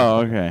line feature. Oh,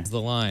 okay.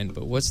 The line,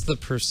 but what's the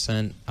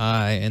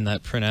 %I in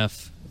that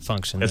printf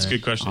function? That's a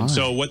good question.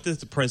 So what the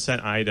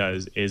 %I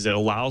does is it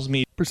allows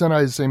me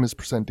 %I is the same as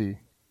 %D.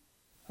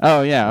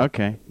 Oh, yeah,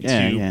 okay.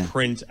 To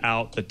print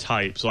out the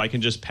type. So I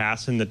can just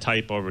pass in the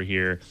type over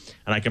here,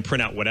 and I can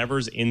print out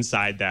whatever's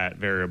inside that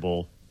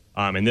variable.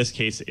 In this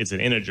case, it's an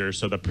integer,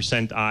 so the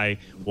 %I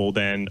will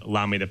then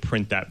allow me to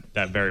print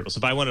that variable. So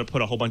if I wanted to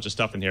put a whole bunch of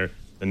stuff in here,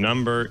 the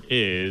number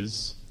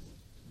is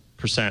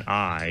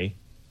 %I,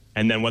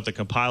 and then what the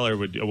compiler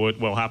what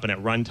will happen at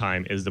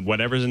runtime is that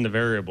whatever's in the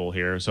variable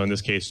here, so in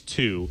this case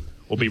 2,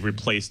 will be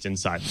replaced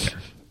inside there.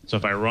 So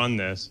if I run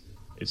this,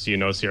 so you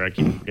notice here I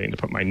keep forgetting to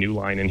put my new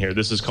line in here.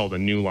 This is called a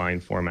new line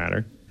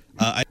formatter.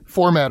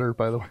 Formatter,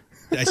 by the way.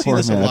 I see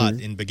this a lot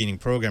in beginning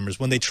programmers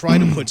when they try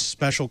to put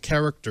special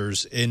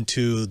characters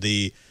into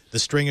the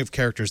string of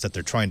characters that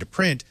they're trying to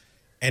print,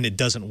 and it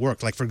doesn't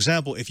work. Like, for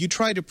example, if you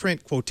try to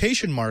print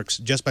quotation marks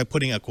just by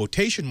putting a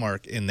quotation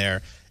mark in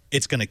there,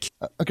 it's going to...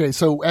 Okay,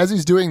 so as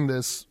he's doing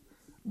this,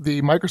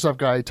 the Microsoft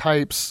guy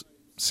types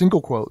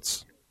single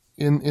quotes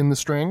in the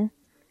string,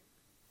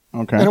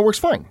 and it works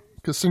fine,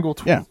 because single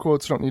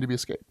quotes don't need to be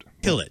escaped.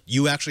 Kill it.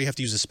 You actually have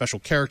to use a special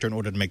character in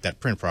order to make that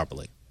print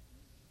properly.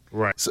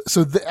 Right.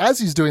 So as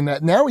he's doing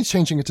that, now he's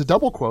changing it to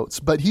double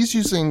quotes, but he's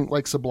using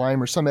like Sublime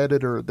or some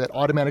editor that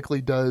automatically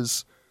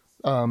does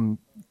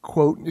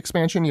quote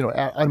expansion,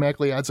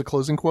 automatically adds a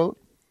closing quote.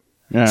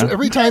 Yeah. So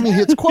every time he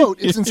hits quote,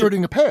 it's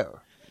inserting a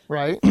pair,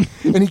 right?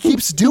 And he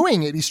keeps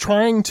doing it. He's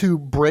trying to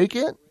break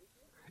it,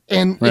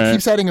 and it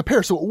keeps adding a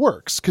pair, so it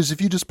works. Because if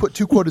you just put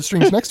 2 quoted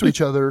strings next to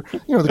each other,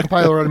 the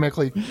compiler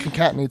automatically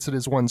concatenates it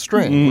as one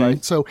string,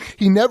 right? So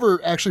he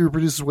never actually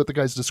reproduces what the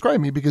guy's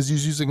describing me because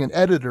he's using an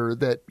editor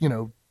that,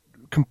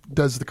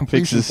 does the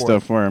completion fixes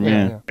stuff for him.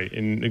 Yeah. Right,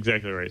 and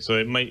exactly right. So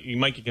you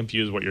might get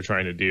confused what you're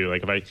trying to do.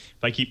 Like if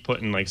I keep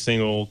putting like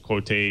single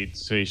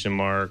quotation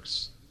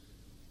marks,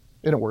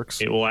 and it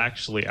works, it will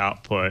actually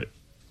output.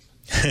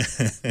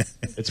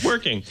 It's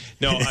working.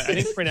 No, I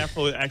think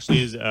printf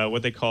actually is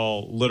what they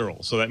call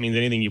literal. So that means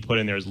anything you put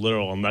in there is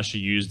literal unless you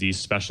use these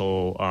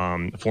special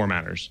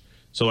formatters.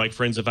 So like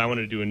for instance, if I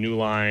wanted to do a new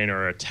line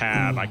or a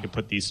tab, I could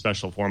put these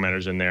special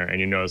formatters in there, and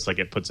you notice like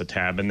it puts a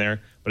tab in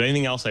there. But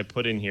anything else I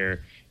put in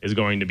here is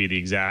going to be the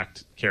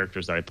exact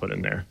characters that I put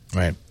in there.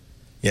 Right.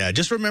 Yeah,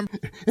 just remember.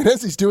 And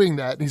as he's doing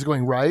that, he's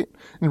going right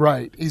and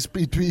right. He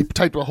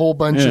typed a whole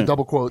bunch of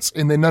double quotes,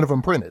 and then none of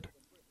them printed.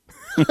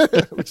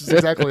 Which is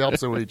exactly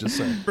opposite of what he just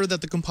said. Remember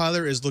that the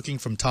compiler is looking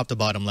from top to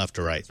bottom, left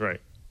to right. That's right.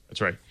 That's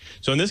right.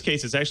 So in this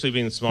case, it's actually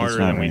being smarter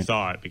than we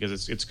thought,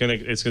 because it's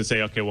gonna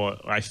say, okay, well,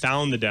 I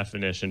found the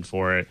definition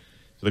for it.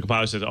 So the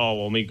compiler says, oh,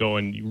 well, let me go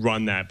and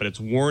run that, but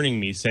it's warning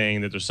me, saying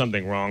that there's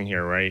something wrong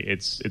here, right?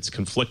 It's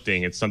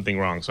conflicting. It's something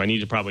wrong. So I need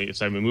to probably,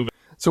 so I move it.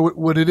 So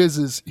what it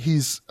is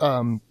he's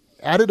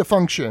added a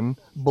function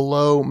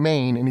below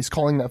main, and he's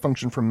calling that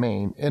function from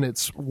main, and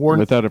it's warned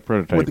without a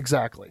prototype.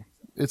 Exactly.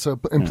 It's an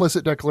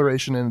implicit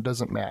declaration, and it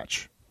doesn't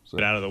match. So.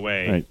 Get out of the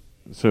way. Right.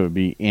 So it would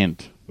be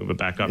int. Move it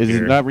back up. Is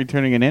here. it not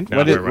returning an int? No,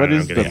 what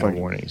is the function?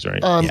 Warnings, right?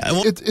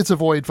 It's a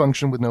void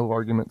function with no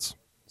arguments.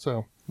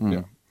 So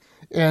yeah,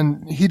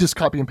 and he just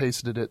copy and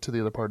pasted it to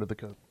the other part of the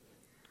code.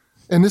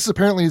 And this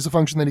apparently is a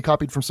function that he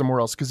copied from somewhere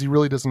else, because he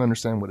really doesn't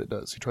understand what it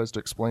does. He tries to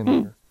explain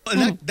it here.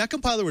 And that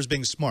compiler was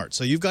being smart.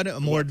 So you've got a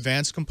more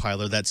advanced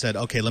compiler that said,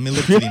 okay, let me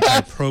look through the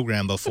entire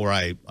program before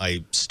I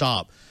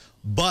stop.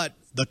 But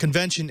the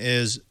convention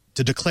is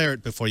to declare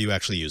it before you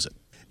actually use it.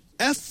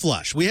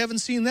 F-flush. We haven't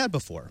seen that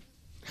before.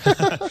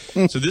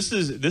 So this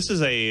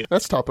is a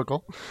that's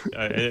topical.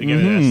 Again,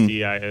 an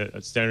SDI,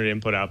 a standard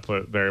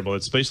input-output variable.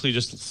 It's basically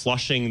just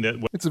flushing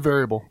the. It's a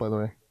variable, by the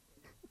way.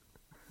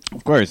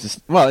 Of course.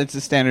 It's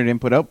a standard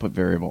input-output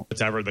variable.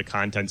 Whatever the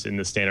contents in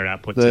the standard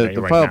output the today,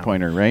 right file now.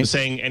 pointer, right? So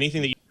saying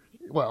anything that.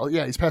 Well,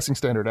 yeah, he's passing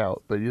standard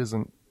out, but he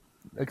doesn't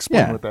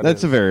explain what that is.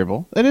 That's a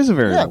variable. That is a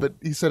variable. Yeah, but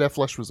he said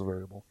F-flush was a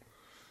variable.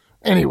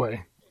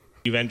 Anyway.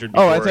 You've entered.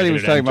 I thought he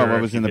was talking about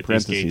what was in the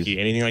parentheses.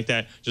 Anything like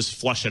that, just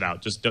flush it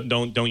out. Just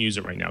don't use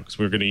it right now, because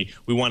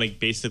we want to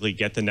basically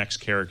get the next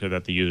character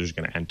that the user is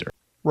going to enter.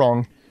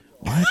 Wrong.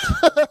 What?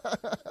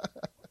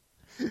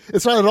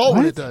 It's not at all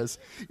what it does.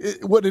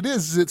 What it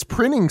is it's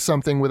printing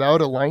something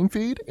without a line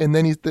feed, and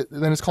then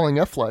it's calling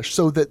F-flush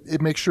so that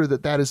it makes sure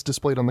that is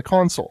displayed on the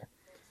console.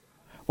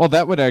 Well,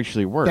 that would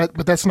actually work.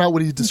 But that's not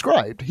what he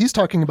described. He's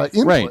talking about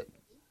input.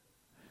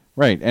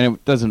 Right, and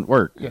it doesn't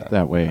work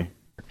that way.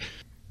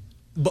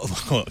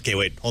 Okay,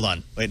 wait, hold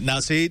on. Wait,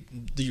 now see,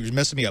 you're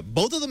messing me up.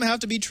 Both of them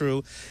have to be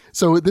true.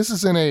 So this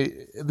is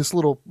this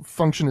little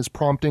function is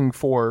prompting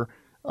for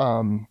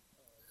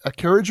a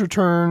carriage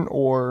return,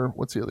 or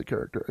what's the other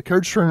character? A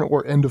carriage return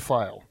or end of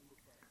file.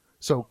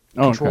 So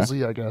Control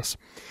Z, I guess.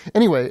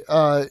 Anyway,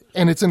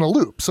 and it's in a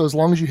loop. So as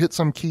long as you hit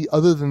some key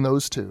other than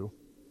those two,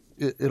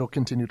 it'll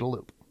continue to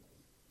loop.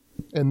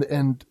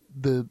 And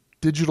the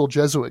digital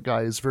Jesuit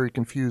guy is very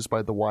confused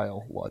by the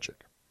while logic.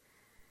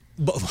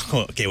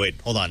 Okay, wait,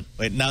 hold on.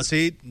 Wait, now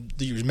see,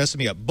 you're messing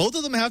me up. Both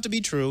of them have to be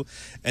true,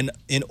 and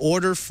in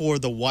order for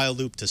the while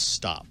loop to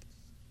stop.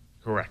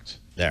 Correct.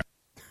 There.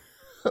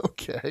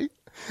 Okay.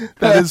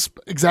 That is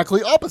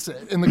exactly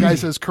opposite, and the guy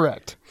says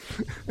correct.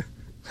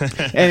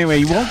 Anyway,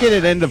 you won't get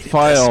an end of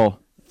file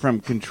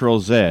from Control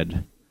Z.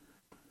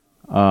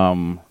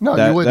 No, you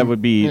wouldn't. That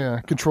would be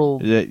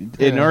Control.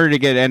 In order to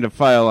get end of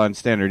file on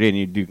standard in,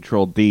 you do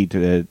Control D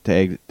to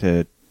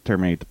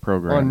terminate the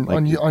program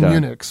on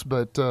Unix,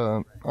 but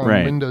on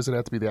Windows it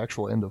had to be the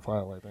actual end of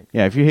file, I think.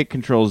 Yeah, if you hit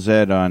Control Z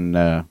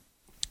on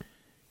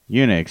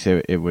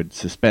Unix, it would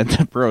suspend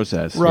the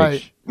process.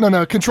 Right.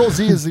 No. Control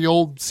Z is the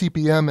old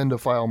CPM end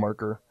of file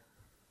marker.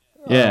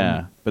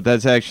 Yeah, but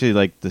that's actually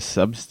like the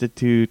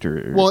substitute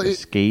or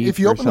escape. If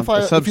you open the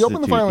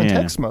file, in yeah.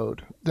 text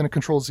mode, then a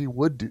Control Z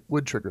would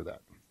trigger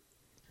that.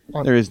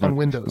 There is no on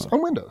Windows.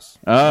 On Windows.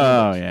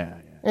 Oh yeah.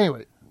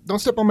 Anyway, don't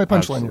step on my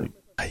punchline here.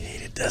 I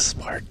hated this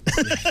part.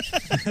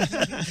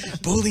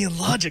 Boolean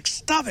logic,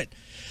 stop it.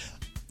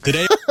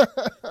 Today.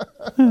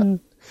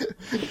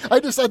 I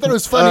thought it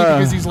was funny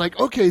because he's like,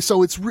 okay,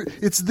 so it's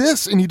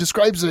this, and he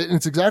describes it, and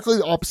it's exactly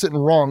the opposite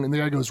and wrong, and the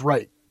guy goes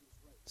right.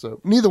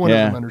 So neither one of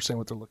them understand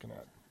what they're looking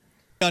at.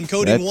 On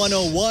Coding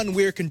 101,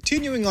 we're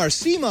continuing our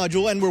C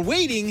module, and we're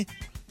wading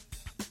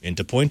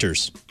into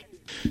pointers.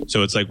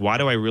 So it's like, why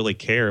do I really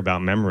care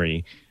about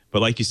memory?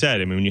 But like you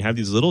said, I mean, when you have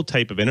these little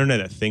type of Internet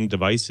of Thing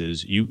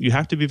devices, you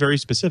have to be very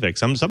specific.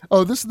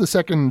 Oh, this is the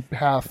second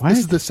half. What? This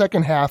is the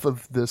second half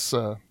of this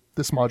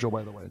this module,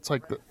 by the way. It's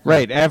like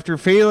right after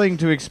failing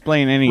to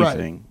explain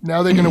anything. Right.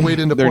 Now they're going to wade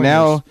into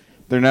pointers.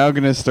 They're now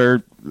going to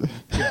start.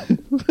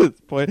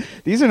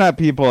 These are not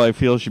people I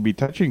feel should be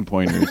touching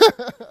pointers.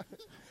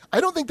 I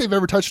don't think they've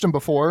ever touched them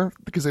before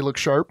because they look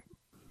sharp.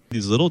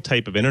 These little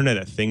type of Internet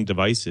of Thing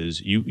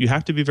devices, you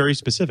have to be very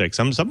specific.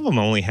 Some of them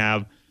only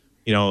have,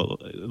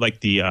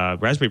 like the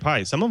Raspberry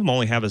Pi, some of them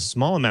only have a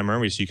small amount of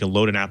memory, so you can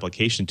load an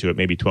application to it,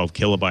 maybe 12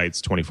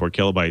 kilobytes, 24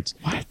 kilobytes.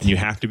 What? And you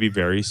have to be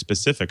very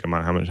specific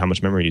about how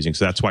much memory you're using.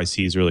 So that's why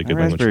C is really good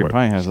language Raspberry for it.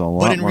 Pi has a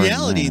lot. But in more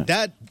reality,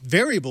 that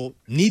variable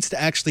needs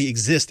to actually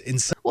exist in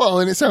some. Well,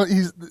 and it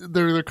sounds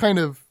they're kind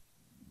of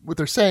what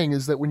they're saying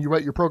is that when you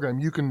write your program,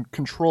 you can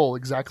control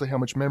exactly how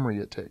much memory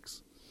it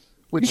takes.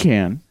 Which you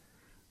can.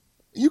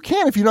 You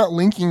can if you're not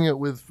linking it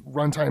with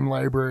runtime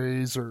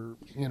libraries or,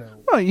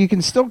 Well, you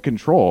can still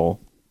control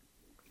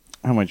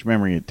how much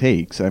memory it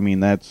takes. I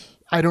mean, that's...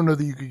 I don't know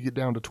that you could get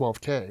down to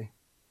 12K.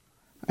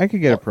 I could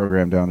get a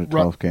program down to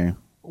 12K.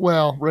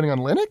 Well, running on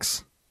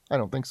Linux? I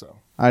don't think so.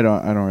 I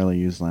don't really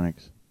use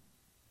Linux.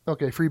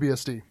 Okay,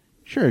 FreeBSD.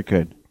 Sure it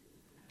could.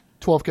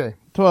 12K.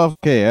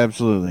 12K,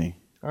 absolutely.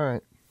 All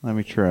right. Let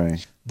me try.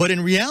 But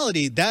in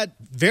reality, that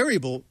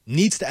variable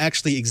needs to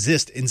actually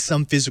exist in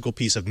some physical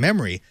piece of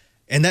memory.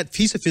 And that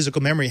piece of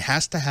physical memory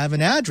has to have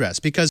an address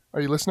because...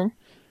 Are you listening?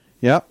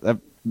 Yeah,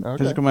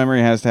 physical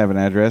memory has to have an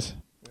address.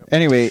 Yep.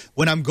 Anyway...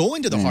 When I'm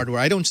going to the hardware,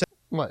 I don't say...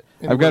 What?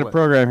 I've got a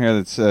program here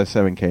that's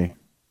 7K.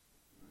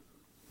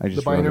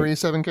 The binary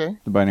is 7K?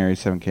 The binary is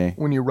 7K.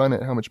 When you run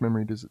it, how much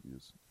memory does it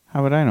use?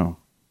 How would I know?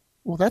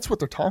 Well, that's what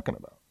they're talking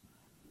about.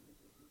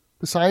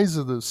 The size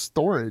of the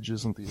storage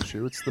isn't the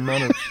issue. It's the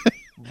amount of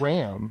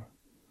RAM.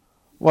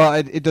 Well,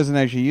 it doesn't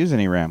actually use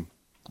any RAM.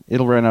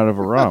 It'll run out of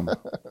a ROM.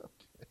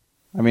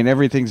 I mean,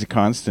 everything's a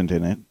constant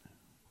in it.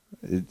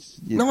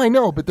 No, I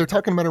know, but they're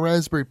talking about a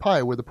Raspberry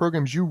Pi where the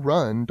programs you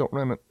run don't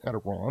run out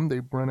of ROM.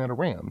 They run out of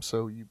RAM.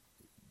 So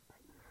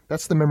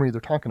that's the memory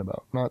they're talking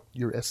about, not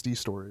your SD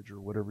storage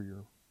or whatever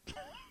you're...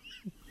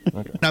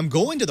 Okay. When I'm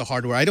going to the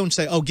hardware, I don't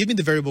say, oh, give me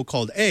the variable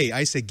called A.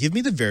 I say, give me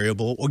the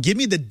variable or give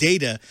me the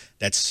data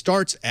that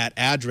starts at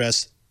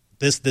address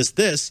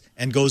this,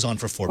 and goes on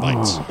for 4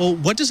 bytes. Well,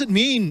 what does it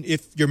mean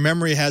if your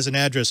memory has an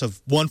address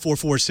of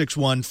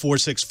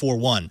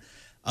 144614641?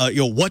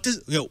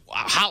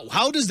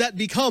 How does that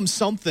become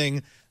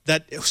something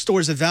that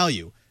stores a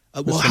value?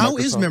 How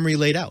is memory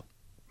laid out?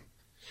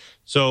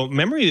 So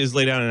memory is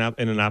laid out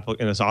in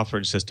a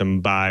software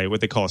system by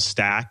what they call a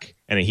stack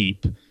and a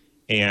heap.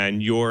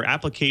 And your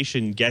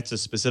application gets a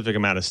specific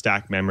amount of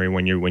stack memory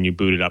when you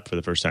boot it up for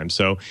the first time.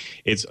 So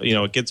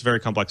it gets very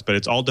complex, but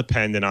it's all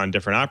dependent on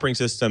different operating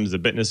systems, the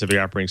bitness of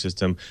your operating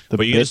system.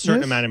 But you get a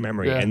certain amount of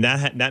memory, and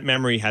that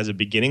memory has a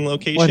beginning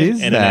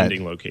location and an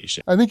ending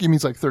location. I think he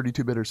means like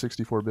 32-bit or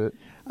 64-bit.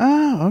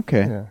 Oh,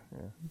 okay. Yeah.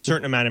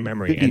 Certain amount of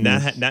memory, and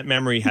that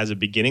memory has a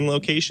beginning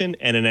location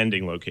and an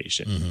ending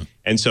location.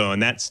 Mm-hmm.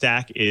 And that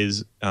stack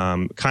is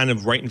kind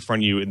of right in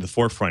front of you in the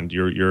forefront.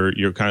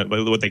 You're kind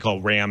of what they call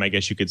RAM, I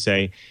guess you could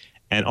say.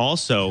 And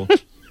also,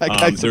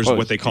 there's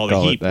what they call the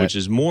heap, which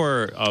is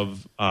more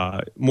of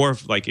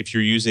like if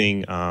you're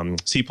using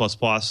C++,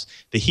 the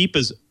heap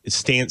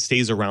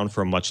stays around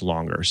for much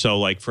longer. So,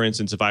 like for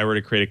instance, if I were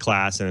to create a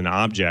class and an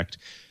object,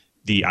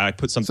 I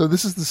put something. So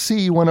this is the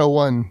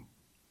C101.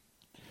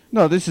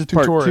 No, this is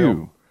tutorial. Part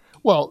 2.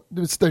 Well,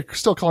 they're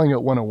still calling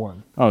it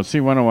 101. Oh,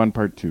 C101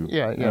 Part 2.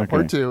 Yeah, okay.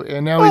 Part 2.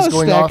 And now he's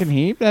going off. Stack and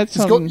heap. That's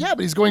but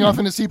he's going off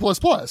into C++.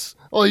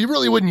 Well, you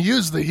really wouldn't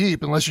use the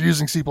heap unless you're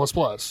using C++.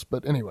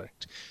 But anyway,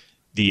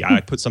 I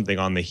put something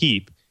on the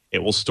heap. It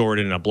will store it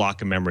in a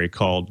block of memory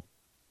called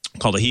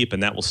a heap,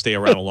 and that will stay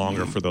around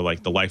longer for the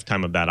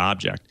lifetime of that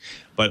object.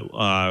 But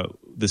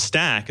the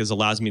stack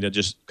allows me to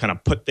just kind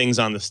of put things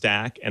on the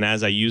stack, and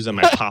as I use them,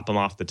 I pop them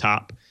off the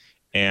top.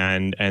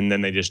 And then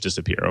they just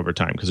disappear over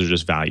time because they're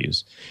just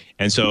values.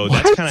 And so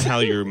that's kind of how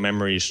your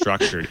memory is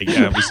structured.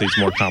 Obviously, it's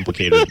more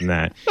complicated than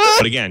that.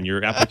 But again,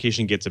 your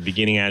application gets a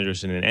beginning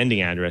address and an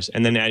ending address.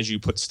 And then as you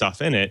put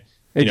stuff in it,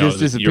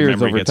 your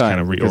memory gets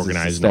kind of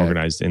reorganized and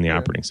organized in the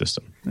operating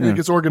system. Yeah. It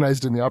gets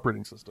organized in the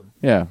operating system.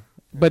 Yeah,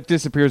 but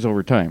disappears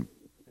over time.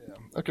 Yeah.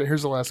 Okay,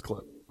 here's the last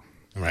clip.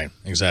 Right,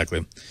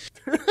 exactly.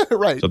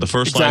 Right. So the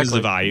first line is the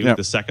value. Yep.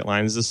 The second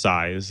line is the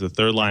size. The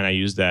third line, I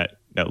use that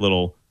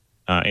little...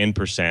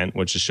 %,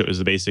 which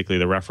is basically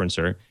the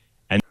referencer.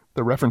 And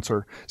the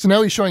referencer. So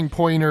now he's showing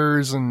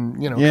pointers and,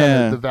 kind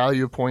of the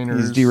value of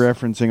pointers. He's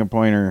dereferencing a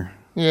pointer.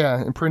 Yeah,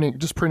 and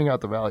printing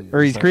out the value.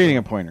 Or he's creating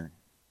a pointer.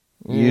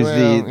 He used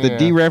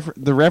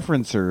the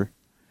referencer,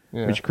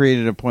 which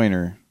created a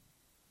pointer.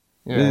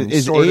 Yeah,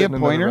 is A a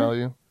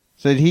pointer?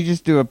 So did he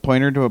just do a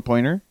pointer to a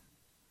pointer?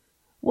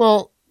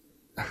 Well,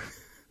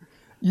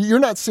 you're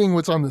not seeing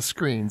what's on the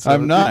screen. So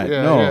I'm not.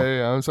 No.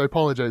 Yeah. So I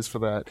apologize for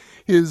that.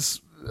 His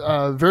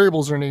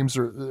variables or names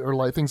are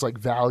like things like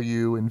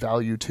value and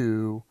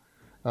value2.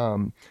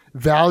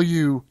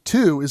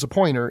 Value2 is a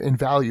pointer and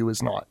value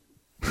is not.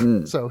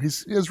 So he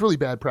has really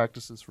bad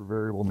practices for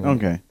variable naming.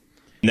 Okay.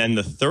 And then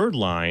the third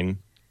line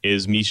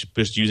is me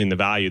just using the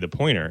value, the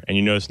pointer, and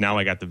you notice now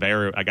I got the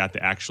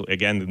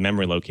the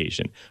memory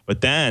location.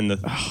 But then the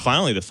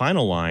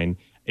final line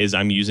is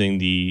I'm using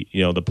the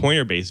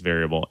pointer based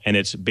variable, and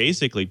it's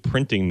basically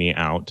printing me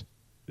out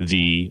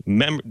the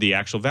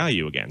actual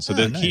value again. So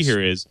the key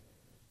here is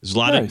there's a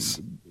lot of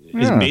is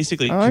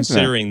basically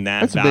considering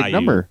that That's value, a big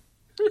number.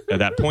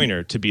 That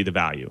pointer to be the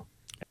value.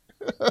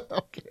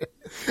 Okay,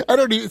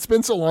 it's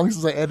been so long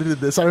since I edited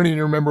this. I don't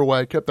even remember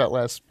why I kept that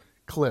last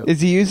clip.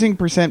 Is he using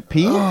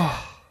 %P?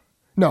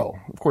 No,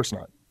 of course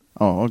not.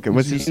 Oh, okay.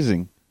 What's he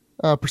using?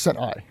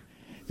 %I.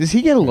 Does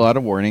he get a lot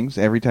of warnings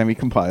every time he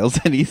compiles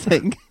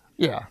anything?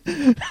 Yeah.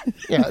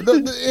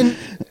 And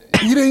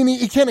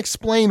you can't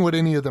explain what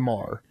any of them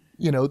are.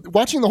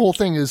 Watching the whole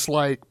thing is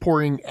like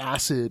pouring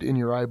acid in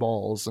your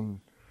eyeballs and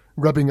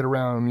rubbing it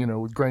around,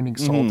 with grinding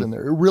salt in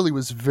there. It really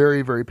was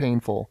very, very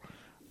painful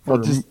for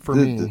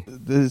me.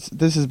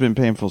 This has been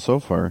painful so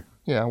far.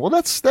 Yeah, well,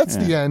 that's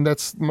the end.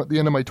 That's the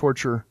end of my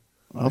torture.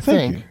 Well,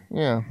 thank you.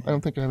 Yeah, I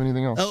don't think I have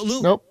anything else.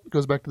 Nope, it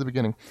goes back to the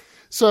beginning.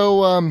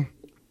 So,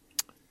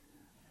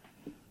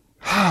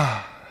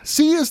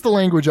 C is the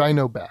language I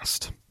know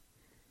best.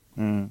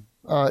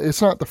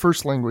 It's not the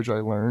first language I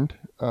learned.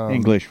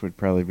 English would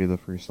probably be the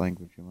first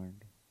language you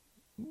learned.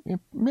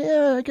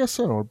 Yeah, I guess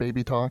so. Or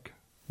baby talk.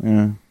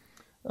 Yeah.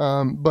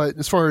 But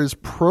as far as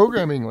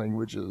programming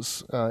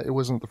languages, it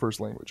wasn't the first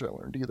language I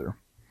learned either.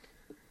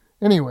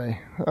 Anyway,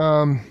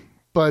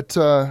 but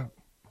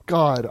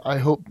God, I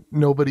hope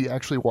nobody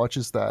actually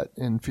watches that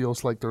and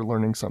feels like they're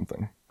learning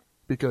something,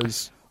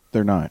 because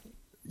They're not.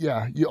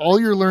 yeah, all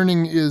you're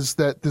learning is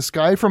that this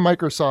guy from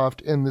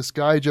Microsoft and this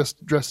guy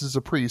just dressed as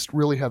a priest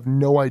really have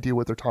no idea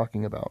what they're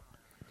talking about.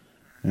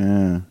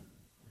 Yeah.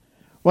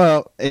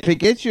 Well, if it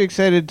gets you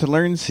excited to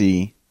learn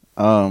C,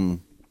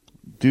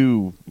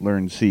 do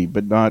learn C,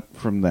 but not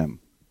from them.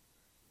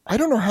 I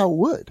don't know how it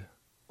would.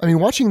 I mean,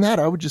 watching that,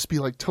 I would just be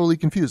like totally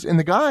confused. And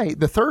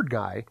the third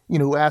guy,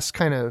 who asks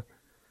kind of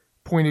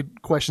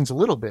pointed questions a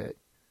little bit,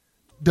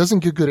 doesn't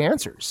get good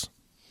answers.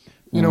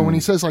 When he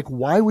says like,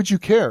 why would you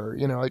care?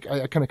 Like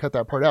I kind of cut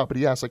that part out, but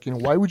he asks like,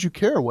 why would you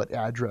care what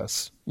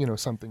address,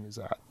 something is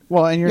at?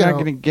 Well, and you're not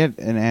going to get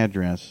an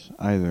address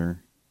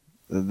either.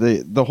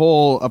 The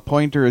whole a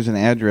pointer as an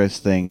address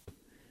thing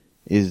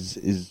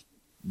is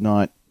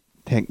not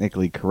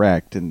technically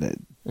correct,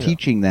 and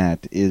teaching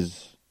that it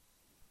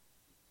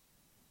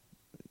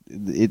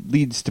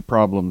leads to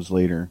problems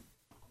later.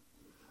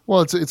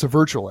 Well, it's a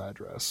virtual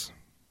address,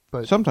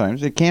 but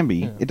sometimes it can be.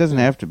 Yeah. It doesn't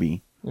have to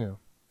be. Yeah.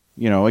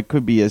 It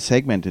could be a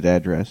segmented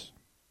address.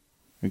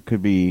 It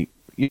could be,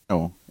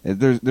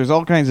 there's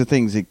all kinds of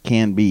things it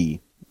can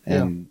be,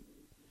 and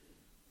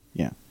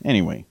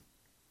anyway.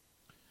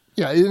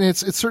 Yeah, and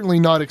it's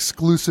certainly not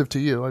exclusive to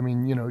you. I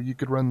mean, you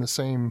could run the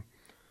same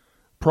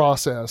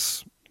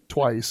process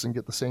twice and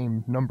get the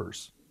same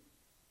numbers.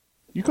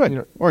 You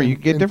could, or you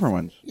could get different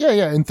ones.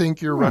 Yeah, and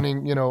think you're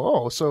running,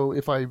 so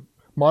if I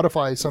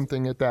modify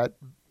something at that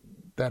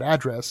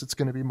address, it's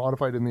going to be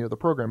modified in the other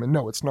program, and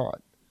no, it's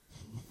not.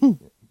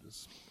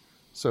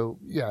 So,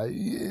 yeah,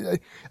 I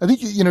think,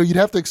 you'd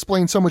have to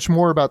explain so much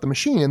more about the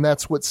machine, and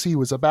that's what C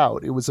was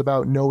about. It was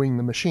about knowing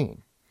the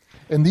machine.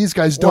 And these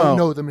guys don't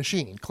know the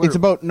machine, clearly. It's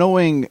about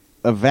knowing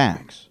a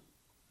VAX.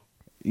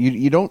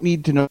 You don't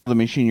need to know the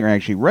machine you're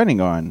actually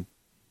running on.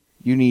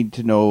 You need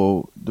to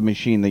know the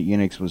machine that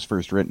Unix was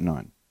first written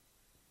on,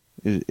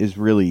 is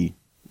really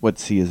what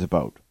C is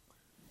about.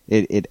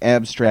 It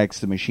abstracts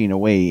the machine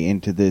away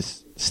into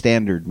this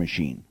standard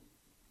machine.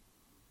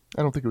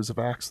 I don't think it was a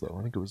VAX, though.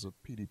 I think it was a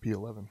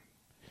PDP-11.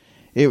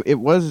 It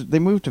was. They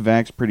moved to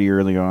VAX pretty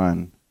early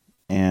on,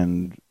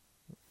 and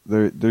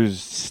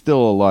there's still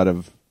a lot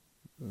of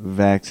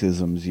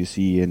VAXisms you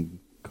see in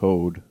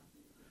code.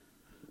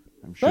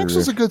 I'm sure VAX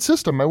was a good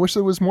system. I wish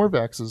there was more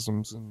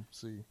VAXisms in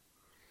C.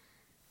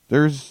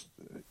 There's,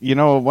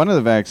 one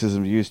of the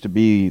VAXisms used to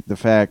be the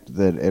fact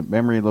that at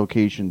memory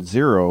location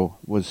 0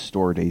 was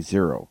stored a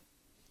 0.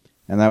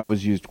 And that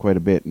was used quite a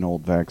bit in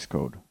old VAX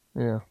code.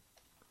 Yeah.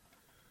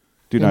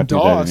 Do not do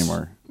that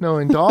anymore. No,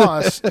 in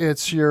DOS,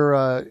 it's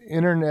your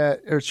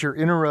internet, or it's your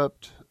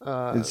interrupt.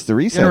 It's the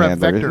reset interrupt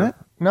handler, vector. isn't it?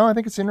 No, I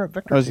think it's the interrupt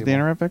vector. Oh, is it the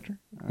interrupt vector?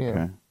 Okay.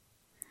 Yeah.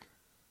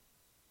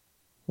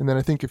 And then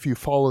I think if you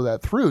follow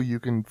that through, you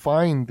can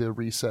find the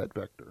reset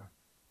vector.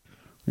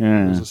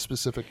 Yeah. There's a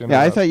specific interrupt.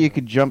 Yeah, I thought you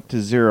could jump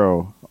to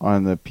 0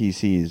 on the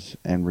PCs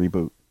and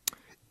reboot.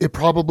 It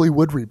probably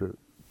would reboot.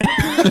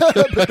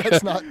 But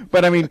that's not.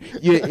 But I mean,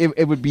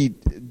 it would be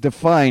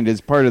defined as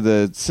part of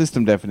the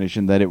system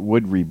definition that it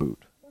would reboot.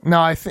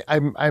 No, I think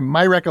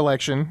my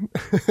recollection,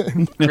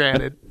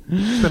 granted,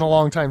 it's been a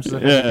long time since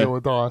I've had to deal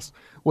with DOS,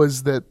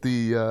 was that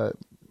the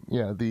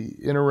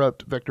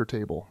interrupt vector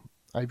table,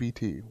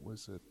 IVT,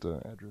 was at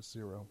address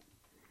 0.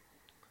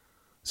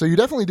 So you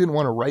definitely didn't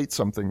want to write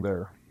something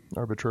there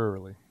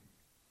arbitrarily.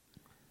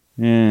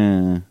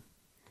 Yeah.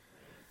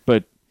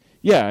 But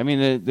yeah, I mean,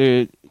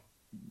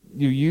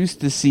 you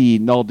used to see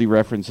null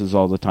dereferences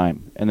all the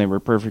time, and they were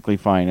perfectly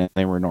fine, and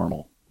they were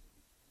normal.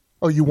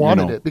 Oh, you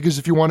wanted it, because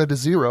if you wanted a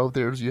 0,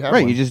 you have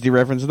right, one. you just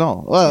dereference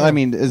null. Well, I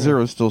mean, a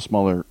 0 is still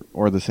smaller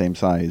or the same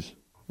size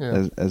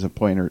as a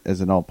pointer,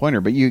 as a null pointer,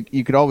 but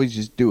you could always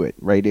just do it,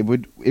 right? It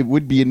would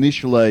be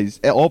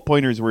initialized. All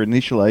pointers were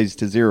initialized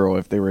to 0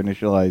 if they were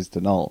initialized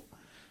to null,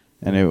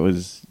 and it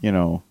was,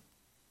 yeah.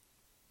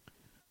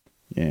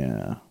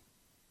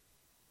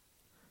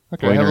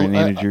 Okay, pointer and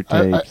integer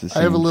types.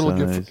 I have a little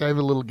gift. I have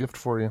a little gift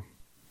for you.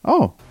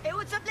 Oh. Hey,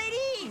 what's up,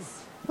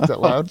 ladies? Is that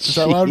loud? Is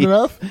that loud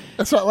enough?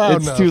 That's not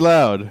loud enough. It's too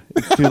loud.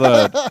 It's too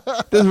loud.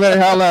 Doesn't matter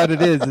how loud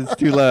it is. It's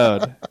too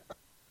loud.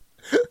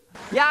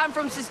 Yeah, I'm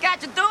from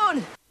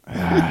Saskatchewan.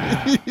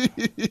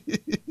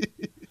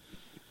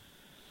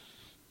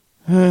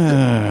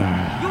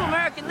 You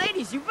American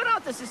ladies, you've been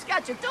out to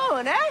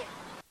Saskatchewan, eh?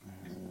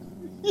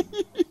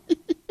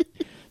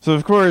 So,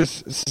 of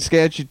course,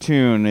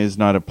 Saskatchewan is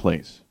not a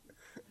place.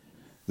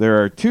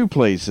 There are two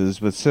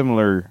places with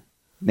similar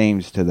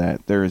names to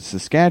that. There is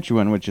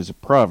Saskatchewan, which is a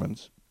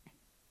province,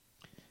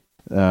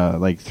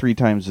 like 3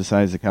 times the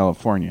size of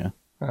California.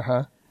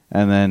 Uh-huh.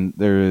 And then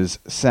there is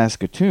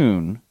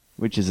Saskatoon,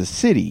 which is a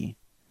city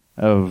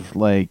of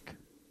like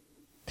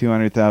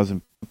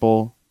 200,000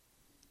 people,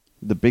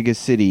 the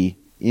biggest city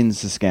in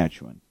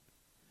Saskatchewan.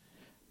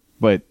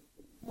 But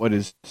what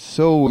is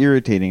so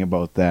irritating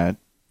about that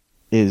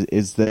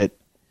is that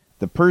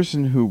the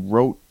person who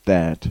wrote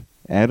that,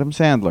 Adam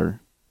Sandler,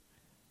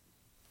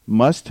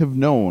 must have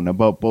known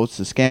about both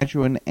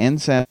Saskatchewan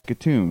and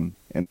Saskatoon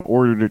in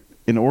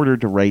order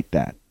to write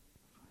that.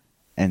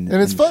 And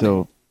it's funny.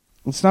 So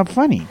it's not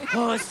funny.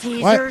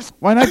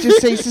 Why not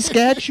just say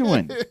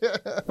Saskatchewan?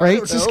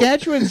 Right?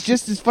 Saskatchewan's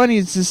just as funny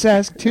as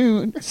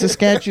Saskatoon,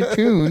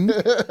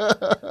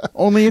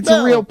 only it's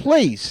a real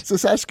place.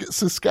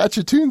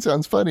 Saskatchewan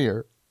sounds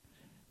funnier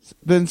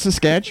than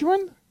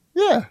Saskatchewan?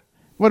 Yeah.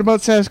 What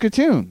about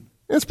Saskatoon?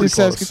 It's pretty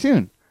close.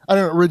 Saskatoon. I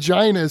don't know.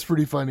 Regina is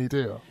pretty funny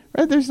too.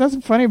 Right? There's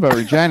nothing funny about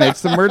Regina.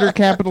 It's the murder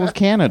capital of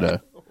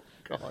Canada. Oh,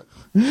 God.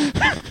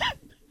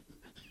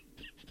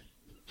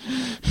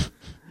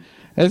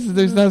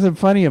 There's nothing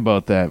funny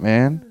about that,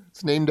 man.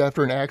 It's named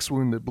after an axe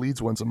wound that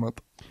bleeds once a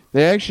month.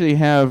 They actually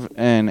have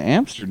an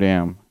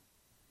Amsterdam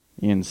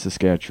in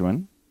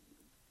Saskatchewan.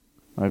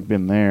 I've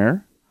been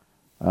there.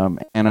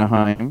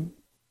 Anaheim,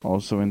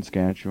 also in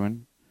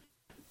Saskatchewan.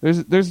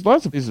 There's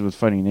lots of places with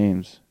funny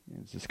names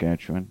in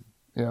Saskatchewan.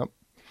 Yeah.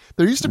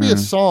 There used to be a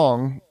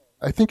song,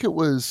 I think it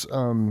was,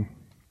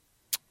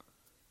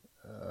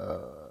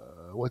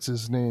 what's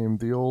his name?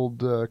 The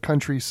old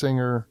country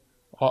singer,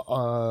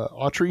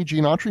 Autry,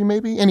 Gene Autry,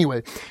 maybe?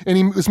 Anyway, and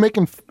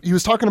he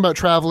was talking about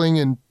traveling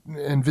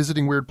and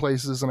visiting weird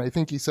places, and I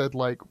think he said,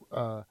 like,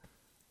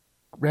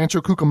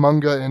 Rancho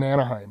Cucamonga and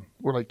Anaheim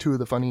were, like, two of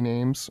the funny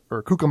names,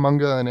 or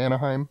Cucamonga and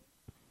Anaheim.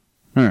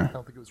 I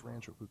don't think it was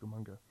Rancho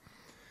Cucamonga.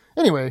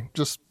 Anyway,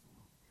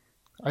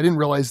 I didn't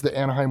realize that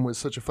Anaheim was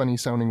such a funny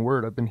sounding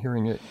word. I've been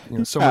hearing it,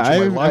 so much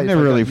in my life. I've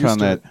never really found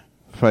that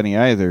funny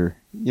either.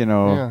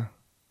 Yeah.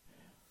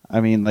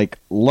 I mean, like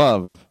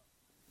Love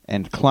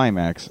and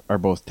Climax are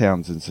both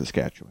towns in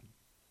Saskatchewan,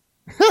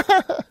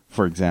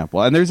 for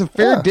example. And there's a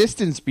fair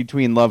distance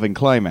between Love and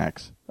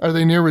Climax. Are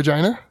they near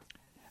Regina?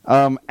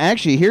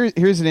 Actually,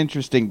 here's an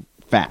interesting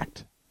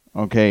fact.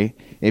 Okay,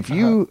 if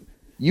you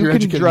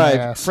can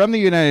drive from the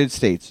United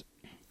States,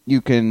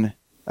 you can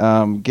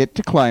get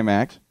to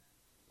Climax,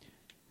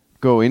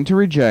 go into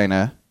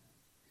Regina,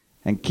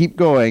 and keep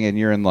going, and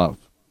you're in Love.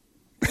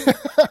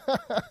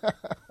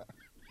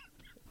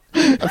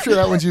 I'm sure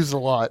that one's used a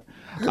lot.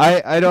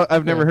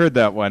 I've never heard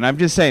that one. I'm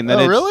just saying that.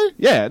 Oh, really?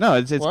 Yeah, no,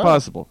 it's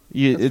possible.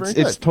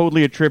 It's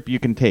totally a trip you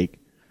can take.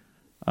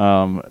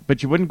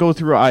 But you wouldn't go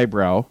through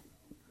Eyebrow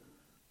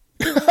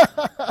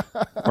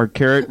or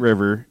Carrot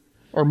River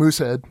or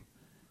Moosehead.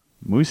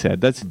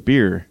 Moosehead, that's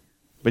beer.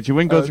 But you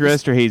wouldn't go through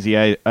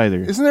Esterhazy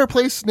either. Isn't there a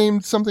place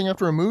named something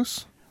after a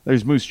moose?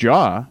 There's Moose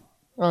Jaw.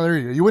 Oh, there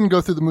you go. You wouldn't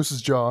go through the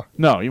Moose's Jaw.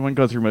 No, you wouldn't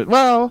go through Moose.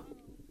 Well,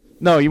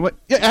 no, you would.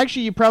 Yeah,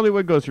 actually, you probably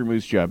would go through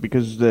Moose Jaw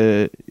because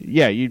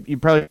you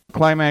probably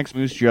Climax,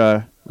 Moose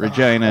Jaw,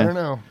 Regina. I don't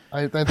know.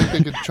 I think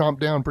they could chomp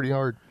down pretty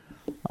hard.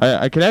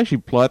 I could actually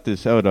plot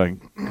this out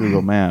on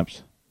Google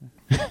Maps.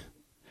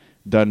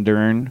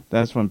 Dundurn.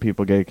 That's when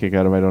people get a kick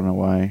out of. I don't know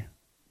why.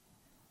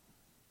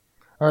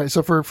 All right,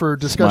 so for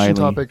discussion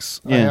topics,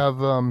 I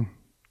have,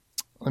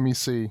 let me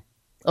see.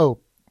 Oh,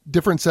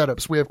 different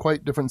setups. We have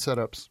quite different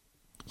setups.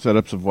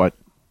 Setups of what?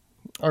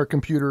 Our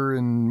computer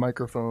and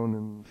microphone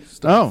and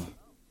stuff. Oh,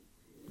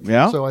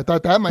 yeah. So I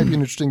thought that might be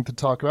interesting to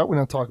talk about. We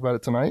don't talk about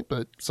it tonight,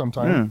 but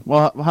sometime. Yeah.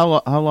 Well,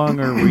 how long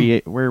are we?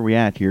 Where are we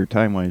at here,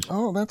 time wise?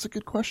 Oh, that's a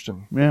good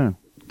question. Yeah,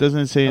 doesn't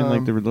it say in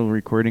like the little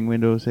recording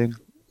window thing?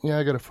 Yeah,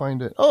 I got to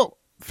find it. Oh,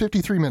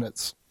 53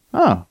 minutes.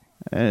 Oh.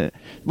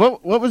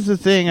 What was the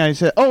thing I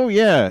said? Oh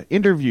yeah,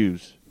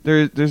 interviews.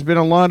 There's been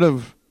a lot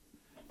of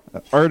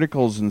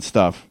articles and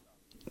stuff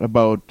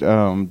about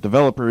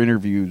developer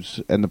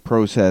interviews and the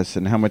process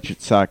and how much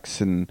it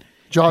sucks and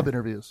job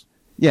interviews.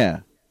 Yeah.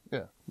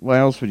 Why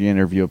else would you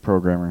interview a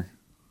programmer?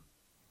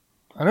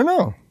 I don't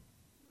know.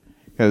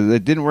 Because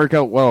it didn't work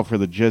out well for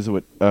the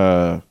Jesuit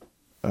hacker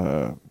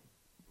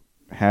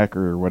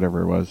or whatever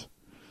it was.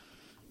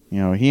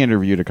 He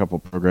interviewed a couple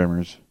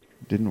programmers.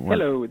 Didn't work.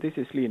 Hello, this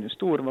is Linus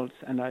Torvalds,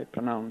 and I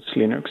pronounce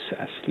Linux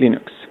as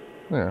Linux.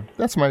 Yeah,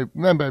 that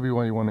might be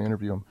why you want to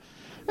interview him.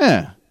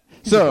 Yeah.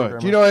 So,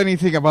 do you know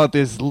anything about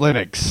this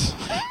Linux?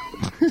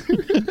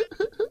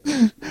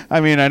 I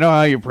mean, I know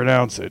how you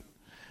pronounce it.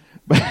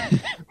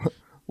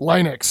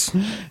 Linux.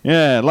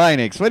 Yeah,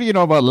 Linux. What do you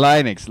know about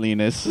Linux,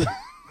 Linus?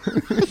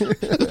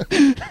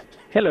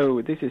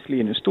 Hello, this is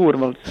Linus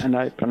Torvalds, and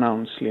I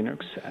pronounce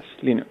Linux as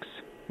Linux.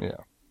 Yeah.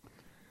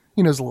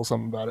 He knows a little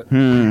something about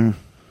it.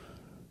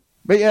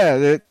 But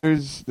yeah,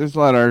 there's a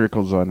lot of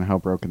articles on how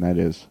broken that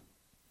is.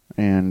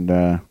 And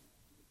I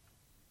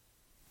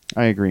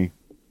agree.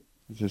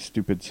 It's a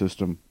stupid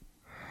system.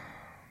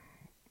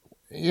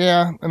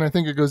 Yeah, and I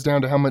think it goes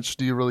down to how much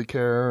do you really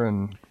care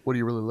and what are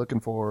you really looking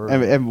for.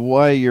 And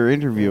why you're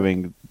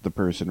interviewing the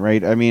person,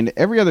 right? I mean,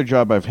 every other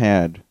job I've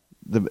had,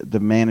 the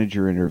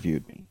manager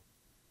interviewed me,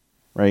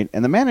 right?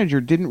 And the manager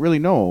didn't really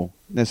know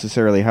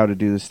necessarily how to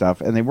do this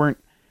stuff. And they weren't,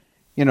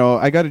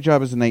 I got a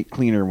job as a night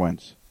cleaner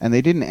once. And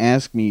they didn't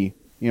ask me,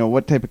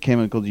 what type of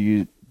chemical do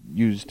you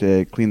use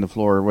to clean the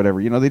floor or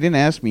whatever. They didn't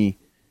ask me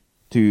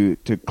to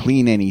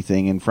clean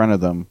anything in front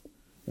of them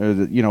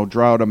or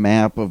draw out a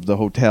map of the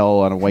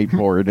hotel on a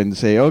whiteboard and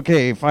say,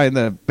 okay, find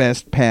the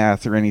best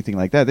path or anything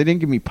like that. They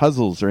didn't give me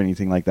puzzles or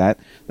anything like that.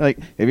 Like,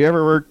 have you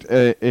ever worked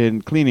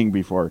in cleaning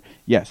before?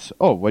 Yes.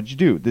 Oh, what'd you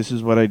do? This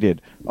is what I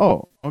did.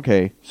 Oh,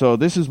 okay. So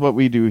this is what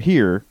we do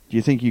here. Do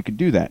you think you could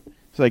do that?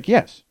 It's like,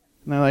 yes.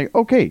 And they're like,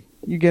 okay,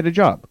 you get a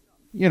job.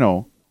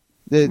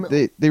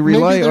 They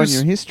rely on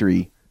your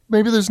history.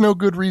 Maybe there's no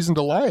good reason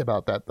to lie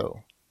about that,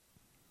 though.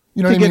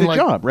 You know to what I get mean? a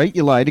job, right?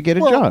 You lie to get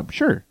a job,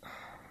 sure.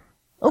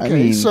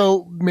 Okay,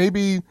 so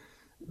maybe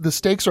the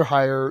stakes are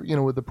higher,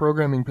 with the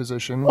programming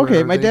position.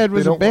 Okay, my dad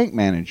was a bank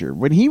manager.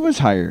 When he was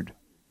hired,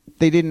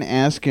 they didn't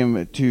ask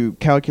him to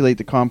calculate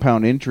the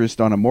compound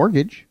interest on a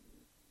mortgage.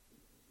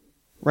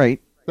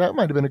 Right. That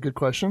might have been a good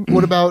question.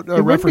 What about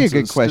it references? Would be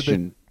a good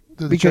question.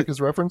 Did they check his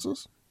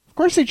references? Of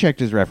course they checked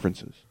his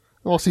references.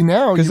 Well, see,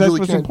 now because you that's really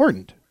what's can't,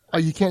 important.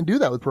 You can't do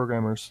that with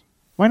programmers.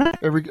 Why not?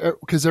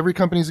 Because every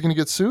company is going to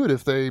get sued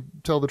if they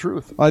tell the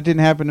truth. Well, it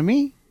didn't happen to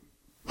me.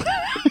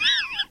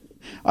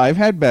 I've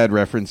had bad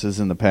references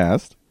in the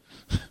past.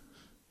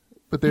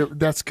 But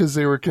that's because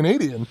they were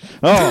Canadian.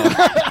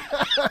 Oh.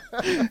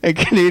 And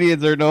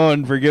Canadians are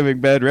known for giving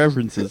bad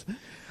references.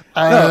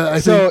 I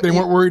think they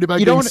weren't worried about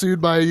getting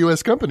sued by a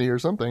U.S. company or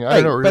something.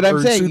 I don't know. But I'm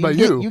or saying sued by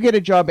you get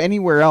a job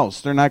anywhere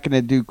else, they're not going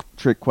to do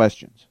trick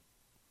questions.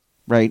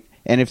 Right?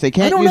 And if they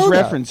can't use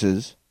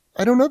references...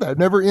 I don't know that. I've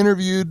never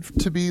interviewed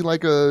to be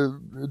like a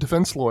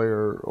defense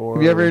lawyer. Or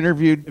have you ever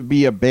interviewed to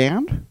be a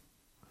band?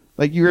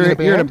 Like you're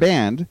in a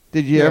band.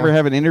 Did you ever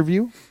have an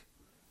interview?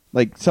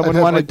 Like someone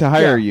wanted to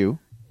hire you.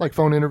 Like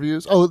phone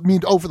interviews? Oh,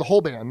 for the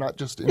whole band, not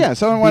just...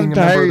 someone wanted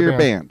to hire your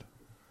band.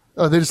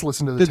 Oh, they just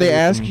listened to the Did they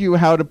ask you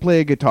how to play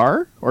a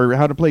guitar or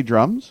how to play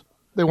drums?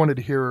 They wanted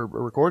to hear a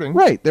recording.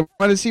 Right. They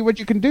wanted to see what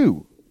you can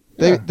do.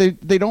 They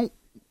don't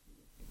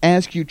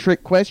ask you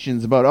trick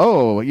questions about,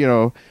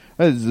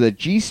 the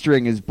G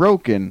string is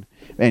broken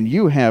and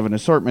you have an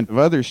assortment of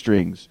other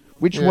strings.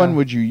 Which one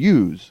would you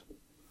use?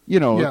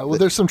 Well,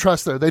 there's some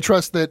trust there. They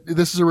trust that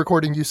this is a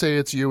recording. You say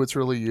it's you, it's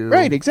really you.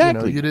 Right,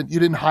 exactly. You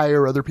didn't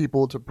hire other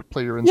people to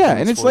play your instruments.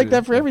 Yeah, and it's like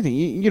that for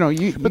everything.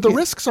 But the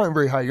risks aren't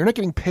very high. You're not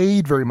getting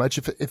paid very much,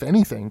 if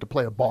anything, to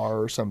play a bar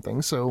or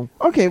something. So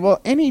okay, well,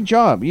 any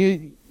job,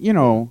 they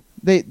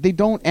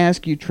don't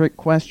ask you trick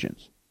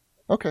questions.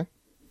 Okay.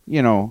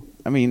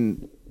 I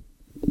mean,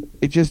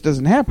 it just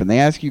doesn't happen. They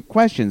ask you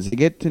questions. They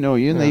get to know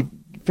you, and they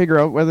figure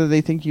out whether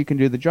they think you can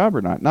do the job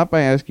or not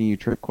by asking you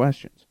trick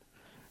questions.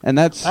 And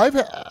that's I've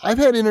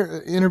had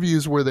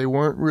interviews where they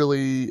weren't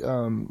really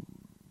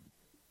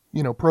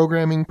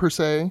programming per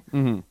se,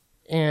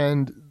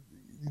 and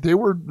they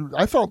were.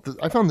 I found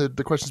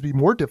the questions to be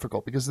more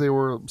difficult because they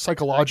were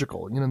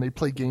psychological. And they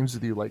play games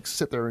with you, like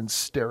sit there and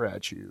stare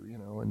at you,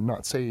 and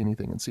not say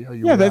anything and see how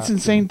you. Yeah, that's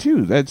insane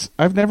too.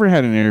 I've never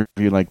had an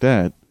interview like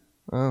that.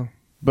 Oh,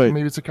 but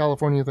maybe it's a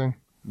California thing.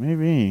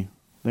 Maybe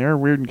they are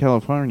weird in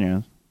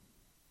California.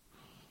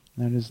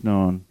 That is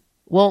known.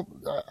 Well.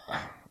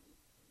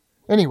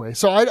 Anyway,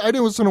 so I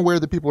wasn't aware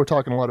that people were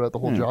talking a lot about the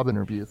whole job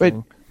interview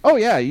thing. But,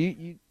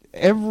 you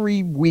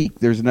every week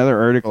there's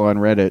another article on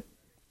Reddit,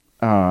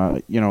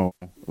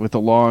 with a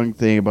long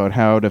thing about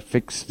how to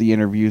fix the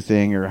interview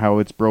thing or how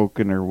it's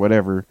broken or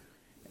whatever.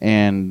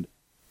 And,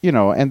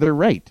 and they're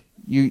right.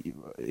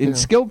 In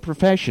skilled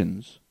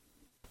professions,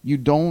 you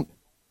don't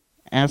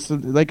ask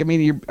them,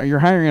 you're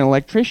hiring an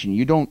electrician.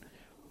 You don't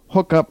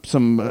hook up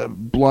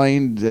some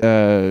blind...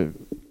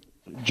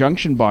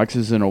 junction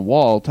boxes in a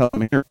wall, tell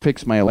them, here,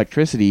 fix my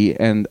electricity,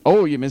 and,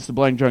 oh, you missed the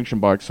blind junction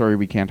box, sorry,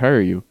 we can't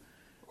hire you.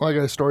 Well, I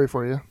got a story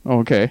for you.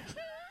 Oh, okay.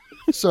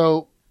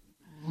 So,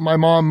 my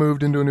mom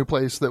moved into a new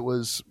place that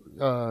was,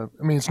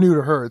 it's new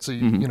to her. It's a,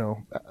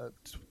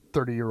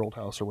 30-year-old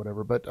house or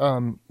whatever, but,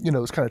 it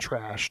was kind of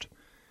trashed.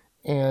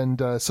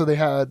 And so they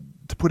had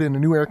to put in a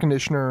new air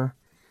conditioner,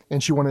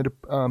 and she wanted to,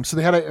 so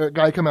they had a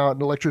guy come out,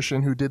 an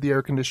electrician, who did the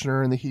air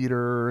conditioner and the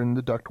heater and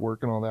the duct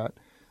work and all that.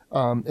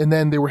 And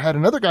then they had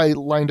another guy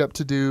lined up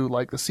to do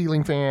like the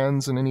ceiling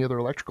fans and any other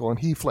electrical, and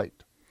he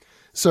flaked.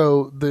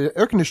 So the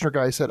air conditioner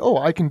guy said, "Oh,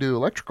 I can do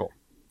electrical."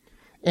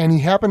 And he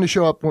happened to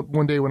show up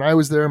one day when I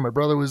was there, my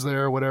brother was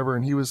there, whatever,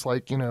 and he was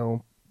like,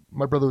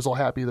 my brother was all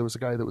happy there was a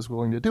guy that was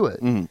willing to do it.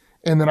 And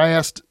then I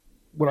asked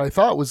what I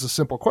thought was a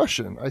simple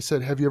question. I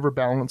said, "Have you ever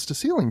balanced a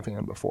ceiling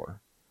fan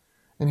before?"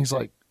 And he's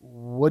like,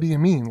 "What do you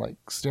mean? Like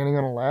standing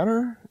on a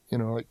ladder?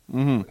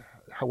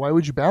 Why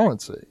would you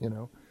balance it?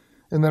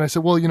 And then I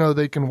said, well,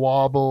 they can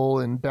wobble,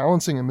 and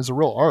balancing them is a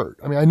real art.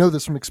 I mean, I know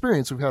this from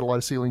experience. We've had a lot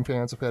of ceiling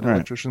fans. I've had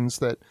electricians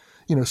that,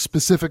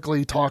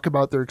 specifically talk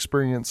about their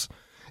experience.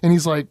 And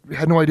he's like,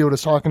 had no idea what I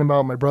was talking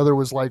about. My brother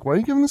was like, why are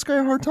you giving this guy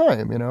a hard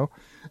time, And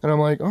I'm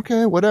like,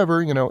 okay, whatever,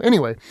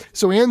 Anyway,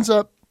 so he ends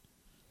up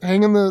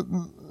hanging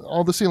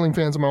all the ceiling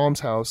fans in my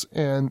mom's house,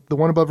 and the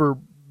one above her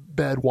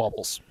bed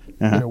wobbles,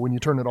 when you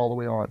turn it all the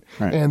way on.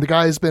 Right. And the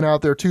guy's been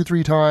out there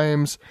 2-3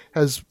 times,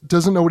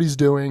 doesn't know what he's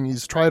doing.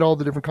 He's tried all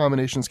the different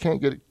combinations,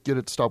 can't get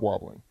it to stop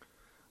wobbling.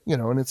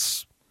 And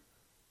it's,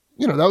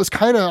 that was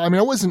kind of,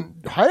 I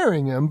wasn't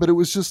hiring him, but it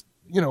was just,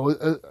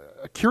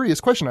 a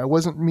curious question. I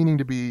wasn't meaning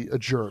to be a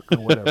jerk or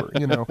whatever,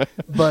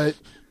 but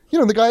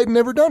the guy had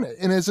never done it.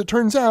 And as it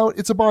turns out,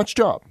 it's a botched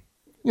job,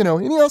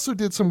 and he also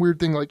did some weird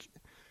thing like,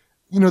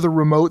 the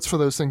remotes for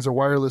those things are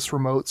wireless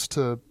remotes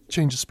to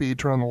change the speed,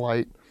 turn on the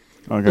light.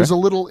 Okay. There's a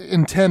little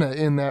antenna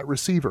in that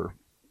receiver.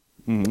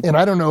 Mm-hmm. And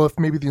I don't know if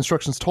maybe the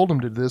instructions told him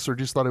to do this or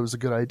just thought it was a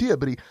good idea,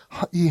 but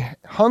he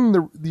hung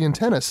the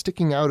antenna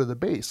sticking out of the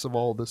base of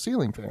all the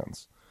ceiling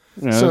fans.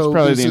 Yeah, so that's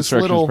probably the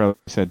instructions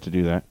probably said to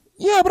do that.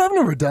 Yeah, but I've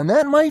never done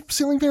that. My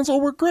ceiling fans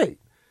all work great.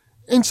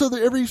 And so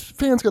every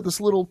fan's got this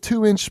little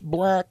 2-inch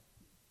black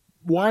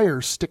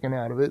wire sticking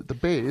out of it at the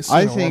base.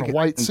 I think on a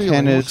white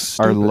antennas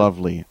are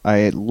lovely.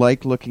 I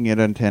like looking at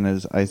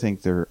antennas. I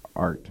think they're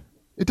art.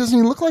 It doesn't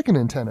even look like an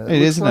antenna.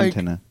 It is an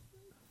antenna.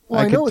 Well,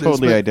 I could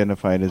totally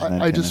identify it as an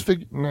antenna. I just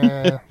figured,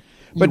 nah.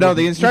 But no,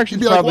 the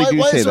instructions probably do say that.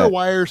 Why is there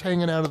wires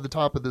hanging out of the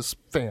top of this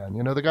fan?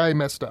 The guy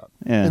messed up.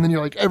 Yeah. And then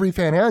you're like, every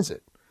fan has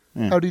it.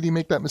 Yeah. How did he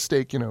make that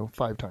mistake,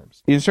 5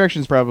 times? The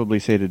instructions probably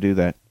say to do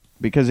that.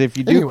 Because if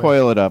you do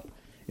coil it up,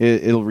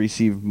 it'll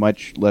receive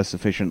much less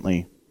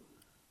efficiently.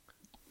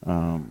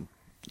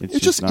 It's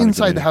just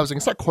inside the housing.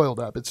 It's not coiled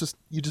up. It's just,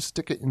 you just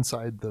stick it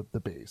inside the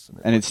base.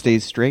 And it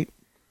stays straight?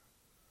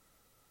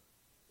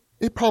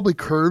 It probably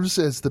curves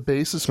as the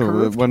base is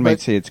curved. So one might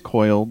say it's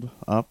coiled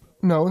up?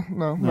 No,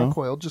 not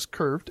coiled, just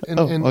curved. And,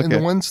 okay. And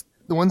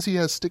the ones he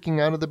has sticking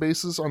out of the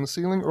bases on the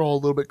ceiling are all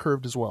a little bit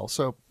curved as well.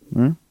 So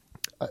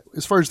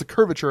as far as the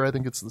curvature, I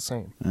think it's the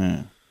same.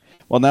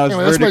 Well, now it's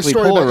vertically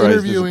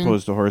polarized as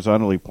opposed to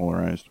horizontally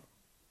polarized.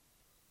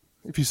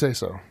 If you say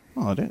so.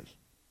 Oh, it is.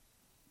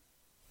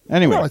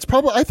 Anyway. No,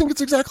 I think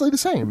it's exactly the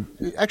same.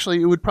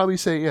 Actually, it would probably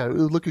say, it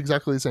would look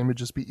exactly the same. It would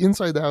just be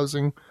inside the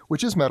housing,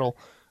 which is metal,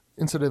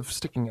 instead of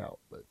sticking out.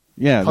 But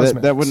yeah,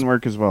 that wouldn't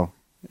work as well.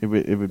 It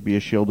would be a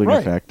shielding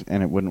effect,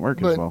 and it wouldn't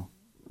work as well.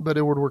 But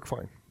it would work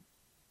fine.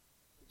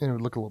 And it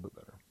would look a little bit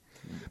better.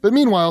 But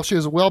meanwhile, she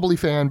has a wobbly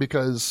fan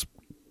because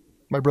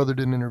my brother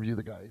didn't interview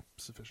the guy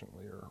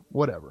sufficiently or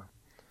whatever.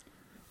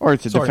 Or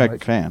it's a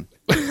defective fan.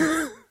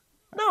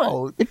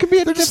 No. It could be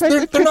a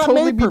defective. They're not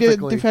made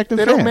perfectly. Defective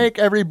they fan. don't make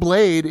every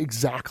blade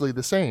exactly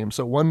the same.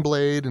 So one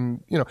blade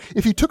and,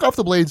 if you took off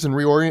the blades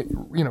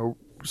and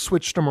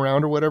switched them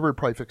around or whatever, it'd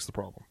probably fix the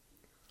problem.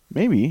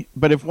 Maybe,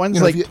 but if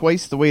one's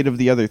twice the weight of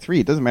the other three,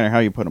 it doesn't matter how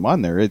you put them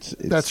on there. It's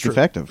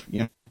defective.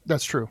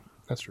 That's true.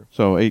 That's true.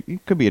 So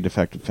it could be a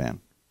defective fan,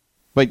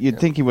 but you'd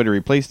think he would have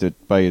replaced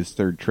it by his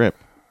third trip.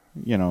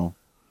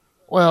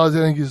 Well, I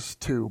think he's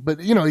 2, but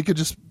he could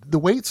just the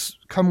weights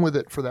come with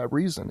it for that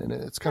reason, and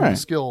it's kind of a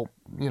skill,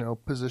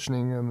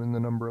 positioning them and the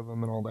number of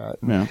them and all that,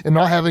 and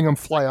not having them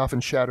fly off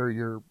and shatter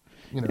your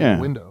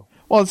window.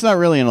 Well, it's not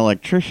really an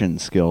electrician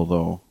skill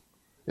though.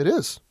 It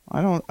is.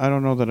 I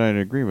don't know that I'd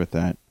agree with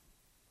that.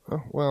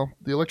 Well,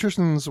 the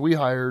electricians we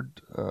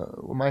hired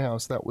at my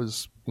house, that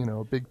was,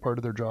 a big part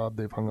of their job.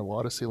 They've hung a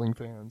lot of ceiling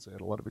fans. They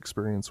had a lot of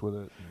experience with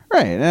it.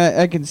 Right.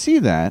 I can see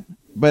that.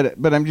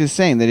 But I'm just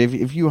saying that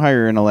if you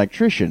hire an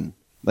electrician,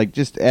 like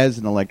just as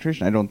an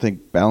electrician, I don't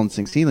think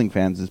balancing ceiling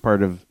fans is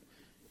part of,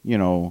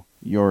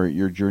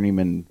 your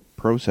journeyman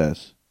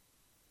process.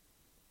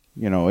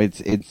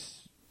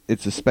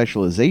 It's a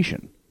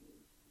specialization.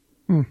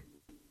 I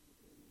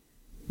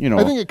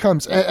think it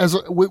comes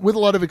with a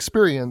lot in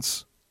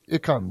experience.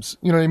 It comes,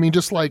 you know what I mean?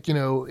 Just like,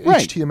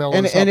 HTML.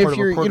 And if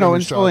you're,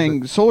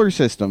 installing solar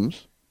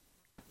systems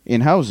in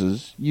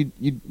houses, you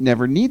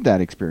never need that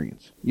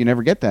experience. You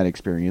never get that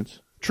experience.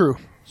 True.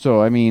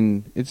 So, I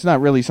mean, it's not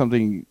really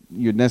something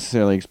you'd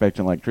necessarily expect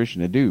an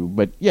electrician to do.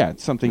 But, yeah,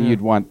 it's something you'd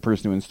want the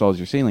person who installs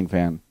your ceiling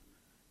fan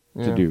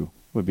to do,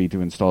 would be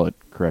to install it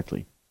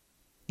correctly.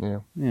 Yeah.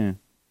 Yeah.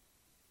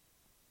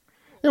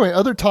 Anyway,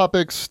 other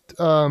topics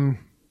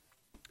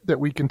that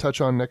we can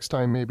touch on next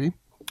time, maybe.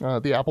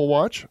 The Apple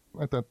Watch.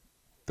 I thought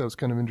that was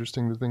kind of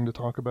interesting, the thing to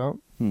talk about.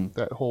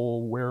 That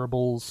whole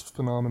wearables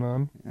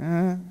phenomenon.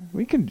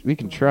 We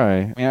can try.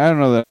 I mean, I don't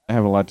know that I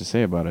have a lot to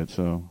say about it,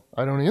 so.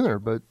 I don't either,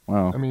 but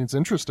I mean, it's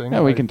interesting.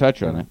 Yeah, we can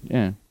touch on it.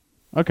 Yeah.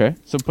 Okay,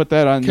 so put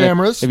that on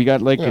cameras. Have you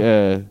got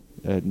a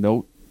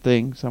note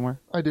thing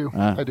somewhere? I do.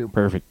 I do.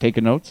 Perfect.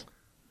 Taking notes?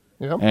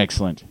 Yeah.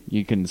 Excellent.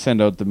 You can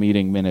send out the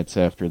meeting minutes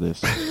after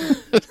this.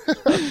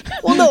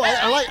 Well, no,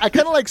 I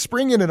kind of like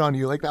springing it on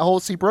you, like that whole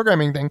C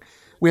programming thing.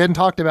 We hadn't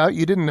talked about.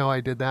 You didn't know I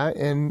did that,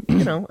 and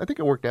I think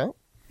it worked out.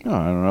 Oh,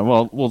 I don't know.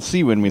 Well, we'll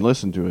see when we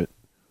listen to it.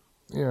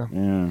 Yeah.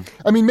 Yeah.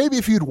 I mean, maybe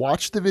if you'd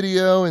watched the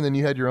video and then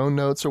you had your own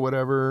notes or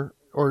whatever,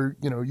 or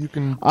you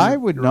can. I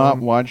would not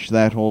watch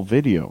that whole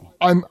video.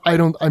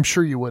 I'm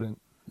sure you wouldn't.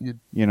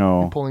 You'd be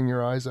pulling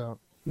your eyes out.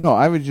 No,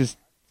 I would just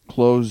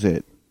close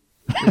it.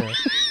 Yeah.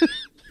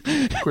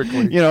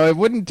 Quickly. It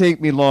wouldn't take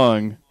me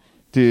long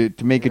to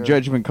make a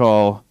judgment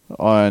call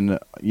on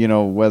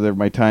whether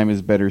my time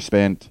is better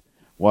spent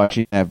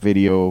watching that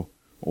video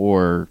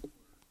or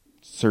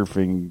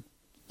surfing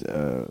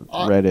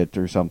Reddit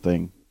or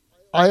something.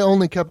 I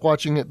only kept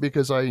watching it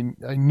because I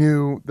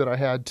knew that I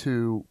had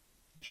to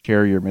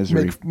share your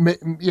misery.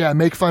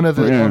 Make fun of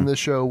it on the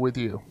show with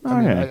you.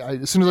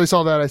 As soon as I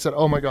saw that, I said,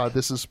 "Oh my God,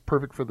 this is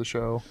perfect for the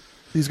show."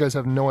 These guys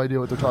have no idea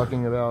what they're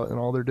talking about, and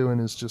all they're doing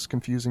is just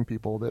confusing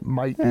people that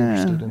might be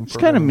interested in. It's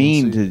kind of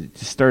mean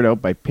to start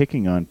out by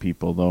picking on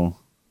people, though.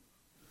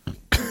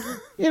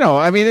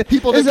 I mean,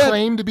 people that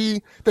claim to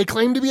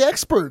be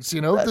experts.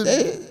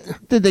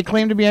 Did they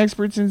claim to be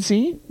experts in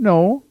C?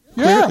 No,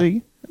 yeah,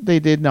 clearly they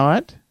did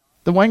not.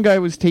 The one guy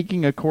was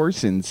taking a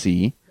course in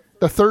C.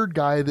 The third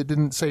guy that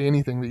didn't say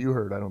anything that you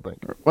heard, I don't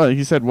think. Well,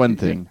 he said one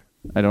thing.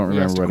 I don't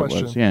remember what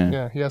it was.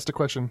 Yeah, he asked a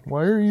question.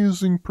 Why are you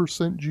using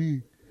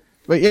 %G?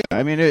 But yeah,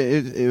 I mean,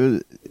 it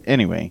was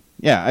anyway.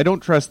 Yeah, I don't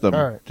trust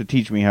them to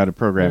teach me how to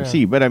program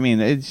C. But I mean,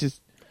 it's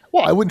just.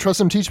 Well, I wouldn't trust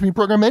them to teach me to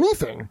program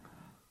anything.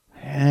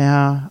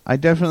 Yeah, I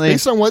definitely.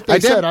 Based on what they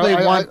said,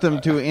 I want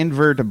them to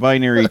invert a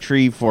binary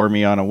tree for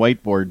me on a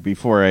whiteboard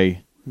before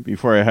I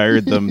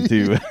hired them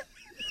to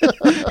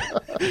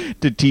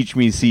to teach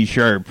me C#.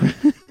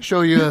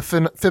 Show you a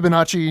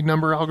Fibonacci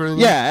number algorithm.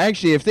 Yeah,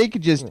 actually, if they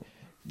could just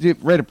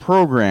write a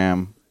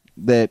program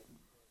that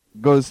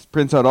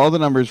prints out all the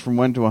numbers from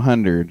 1 to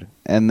 100,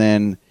 and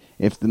then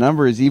if the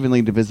number is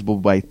evenly divisible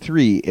by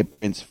 3, it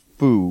prints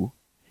foo,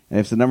 and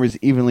if the number is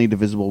evenly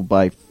divisible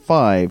by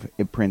 5,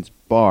 it prints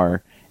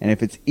bar. And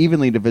if it's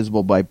evenly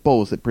divisible by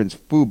both, it prints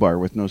foo bar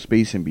with no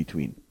space in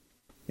between.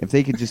 If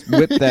they could just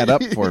whip that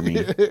up for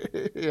me.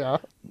 Yeah.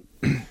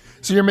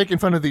 So you're making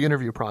fun of the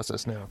interview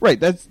process now. Right.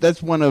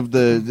 That's one of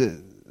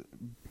the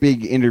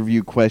big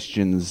interview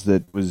questions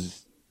that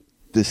was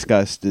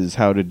discussed, is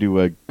how to do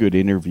a good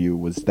interview,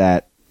 was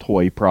that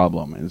toy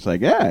problem. And it's like,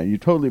 yeah, you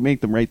totally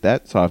make them write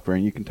that software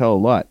and you can tell a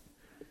lot.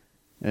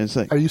 And it's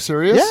like, are you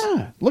serious?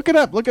 Yeah. Look it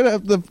up.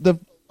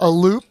 A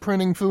loop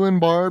printing foo and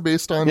bar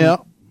based on...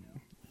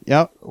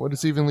 Yeah. What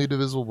is evenly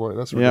divisible by?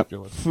 That's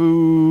ridiculous.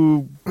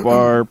 Foo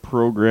bar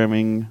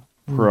programming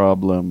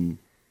problem.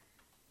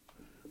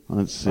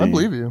 Let's see. I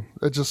believe you.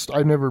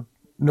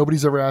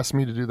 Nobody's ever asked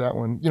me to do that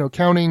one.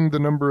 Counting the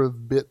number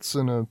of bits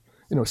in a,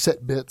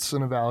 set bits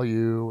in a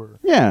value. Or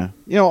yeah.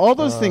 All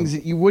those things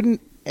that you wouldn't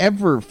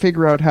ever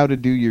figure out how to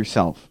do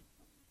yourself.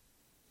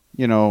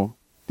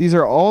 These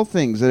are all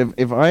things that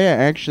if I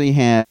actually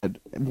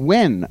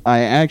when I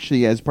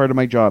actually, as part of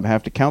my job,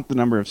 have to count the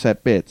number of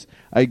set bits,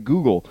 I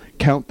Google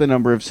count the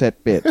number of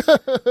set bits. And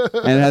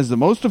it has the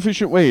most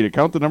efficient way to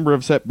count the number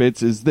of set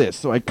bits is this.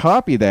 So I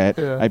copy that,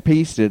 I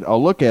paste it,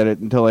 I'll look at it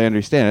until I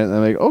understand it, and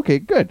I'm like, okay,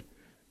 good.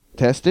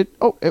 Test it.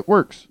 Oh, it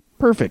works.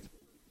 Perfect.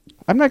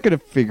 I'm not going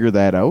to figure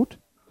that out.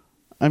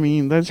 I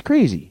mean, that's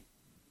crazy.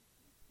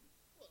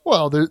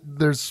 Well,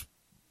 there's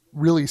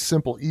really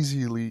simple,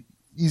 easy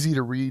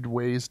to read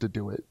ways to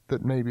do it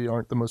that maybe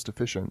aren't the most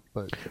efficient,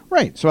 but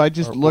right. So I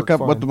just look up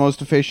what the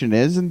most efficient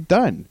is and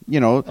done.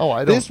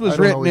 This was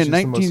written in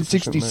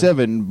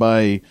 1967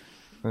 by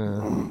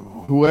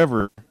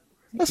whoever.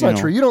 That's not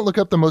true. You don't look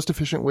up the most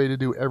efficient way to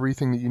do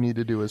everything that you need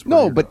to do as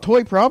no, but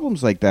toy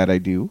problems like that I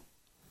do.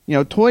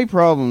 Toy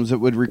problems that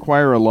would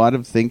require a lot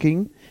of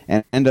thinking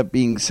and end up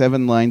being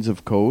 7 lines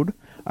of code.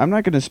 I'm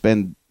not going to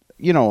spend.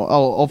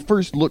 I'll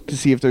first look to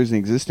see if there's an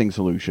existing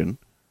solution.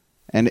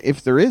 And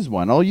if there is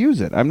one, I'll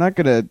use it. I'm not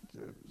going to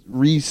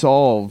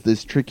resolve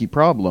this tricky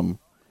problem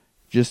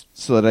just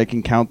so that I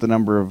can count the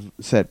number of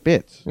set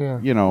bits. Yeah.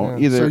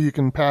 Either so you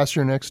can pass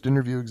your next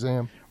interview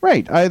exam.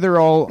 Right.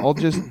 Either I'll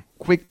just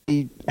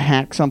quickly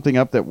hack something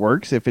up that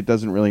works if it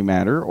doesn't really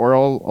matter, or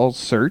I'll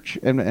search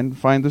and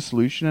find the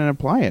solution and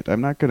apply it.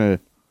 I'm not going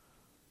to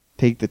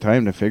take the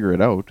time to figure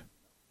it out.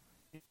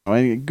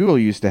 Google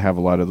used to have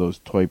a lot of those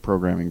toy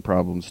programming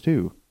problems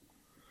too.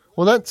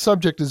 Well, that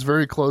subject is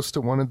very close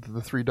to one of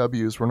the 3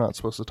 W's we're not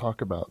supposed to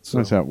talk about. So.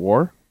 What's that,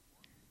 war?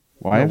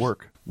 Wives? No,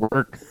 work.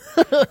 Work.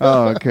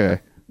 Oh, okay.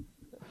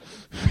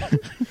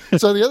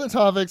 So the other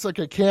topics, like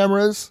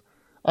cameras,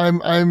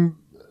 I'm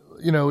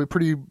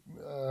pretty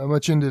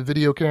much into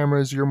video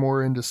cameras. You're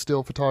more into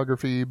still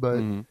photography,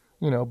 but,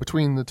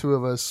 between the two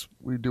of us,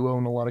 we do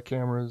own a lot of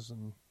cameras.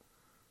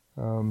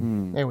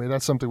 And anyway,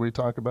 that's something we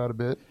talk about a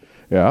bit.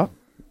 Yeah.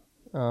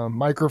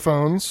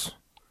 Microphones.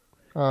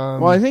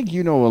 Well, I think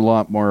you know a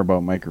lot more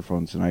about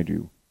microphones than I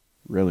do,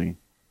 really.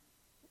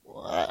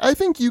 I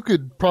think you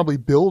could probably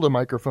build a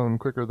microphone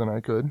quicker than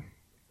I could,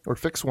 or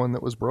fix one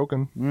that was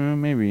broken.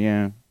 Maybe,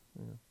 yeah.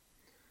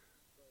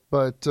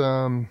 But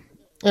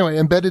anyway,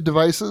 embedded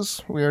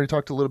devices. We already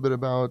talked a little bit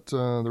about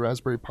the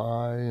Raspberry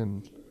Pi,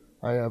 and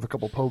I have a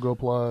couple Pogo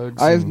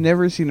plugs. I've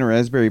never seen a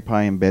Raspberry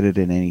Pi embedded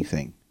in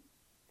anything.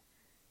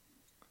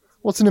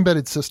 Well, it's an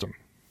embedded system.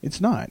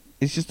 It's not.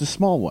 It's just a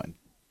small one.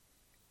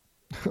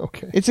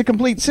 Okay. It's a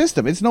complete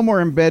system. It's no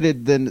more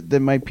embedded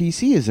than my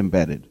PC is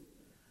embedded.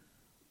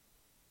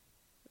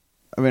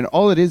 I mean,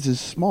 all it is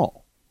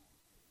small.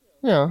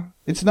 Yeah.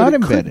 It's not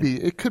embedded.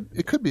 It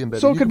could be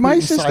embedded. So could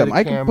my system.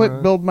 I can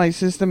build my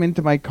system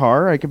into my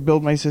car. I can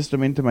build my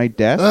system into my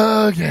desk.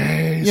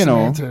 Okay.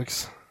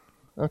 Semantics.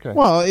 Okay.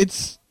 Well,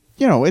 it's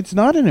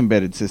not an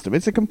embedded system.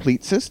 It's a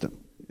complete system.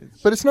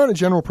 But it's not a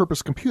general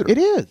purpose computer. It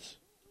is.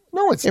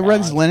 No, it's not. It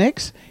runs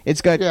Linux.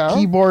 It's got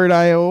keyboard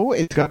I/O.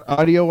 It's got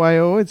audio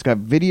I/O. It's got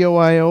video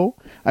I/O.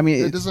 I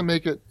mean, it doesn't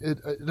make it.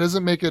 It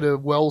doesn't make it a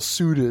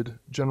well-suited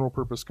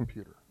general-purpose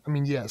computer. I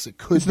mean, yes, it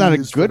could. It's not a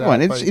good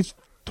one. It's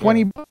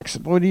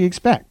 $20. What do you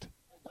expect?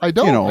 I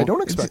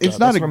don't expect it's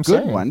not a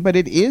good one, but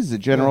it is a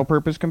general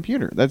purpose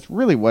computer. That's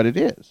really what it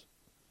is.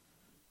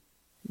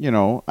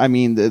 I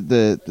mean,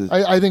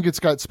 I think it's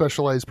got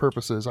specialized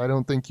purposes. I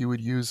don't think you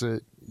would use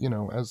it,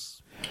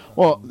 as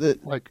the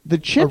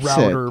chipset, a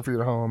router for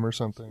your home or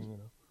something.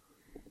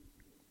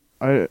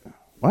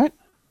 What?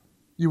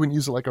 You wouldn't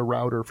use it like a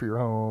router for your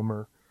home,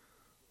 or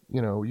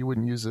you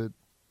wouldn't use it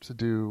to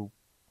do.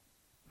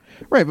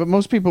 Right, but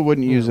most people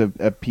wouldn't use a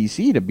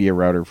PC to be a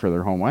router for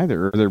their home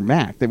either, or their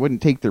Mac. They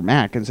wouldn't take their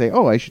Mac and say,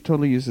 "Oh, I should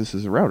totally use this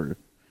as a router."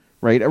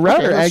 Right, a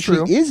router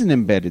actually is an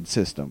embedded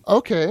system.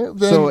 Okay, then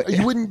so,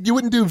 you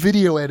wouldn't do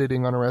video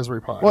editing on a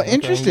Raspberry Pi. Well,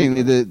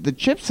 interestingly, the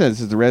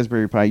chipsets that the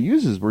Raspberry Pi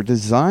uses were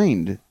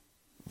designed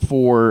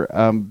for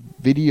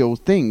video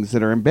things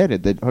that are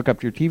embedded that hook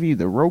up to your TV,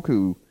 the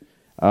Roku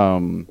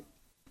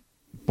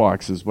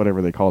boxes,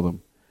 whatever they call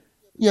them.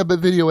 Yeah, but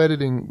video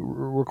editing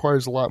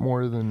requires a lot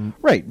more than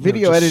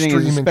Video editing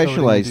is a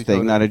specialized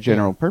thing, not a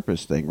general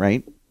purpose thing,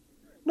 right?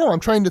 No, I'm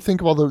trying to think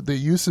of all the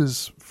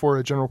uses for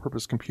a general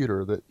purpose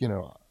computer that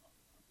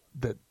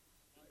that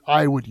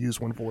I would use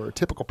one for. A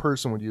typical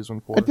person would use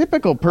one for. A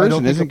typical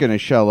person isn't going to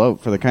shell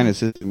out for the kind of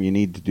system you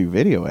need to do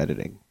video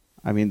editing.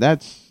 I mean,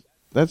 that's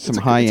some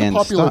high end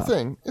stuff. It's a popular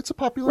thing. It's a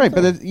popular thing.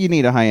 Right, but you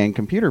need a high end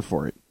computer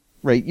for it,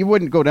 right? You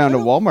wouldn't go down to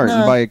Walmart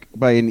and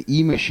buy an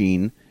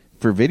e-machine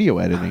for video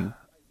editing.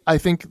 I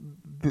think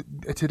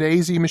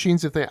today's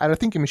e-machines, I don't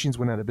think e-machines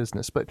went out of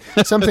business, but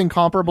something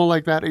comparable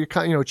like that,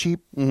 cheap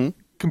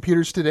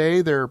computers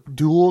today, they're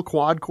dual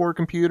quad-core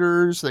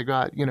computers. They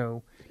got,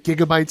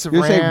 gigabytes of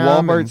RAM. You're saying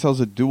Walmart sells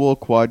a dual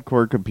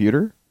quad-core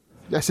computer?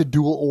 I said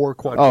dual or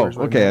quad-core.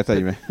 Oh, okay, I thought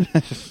you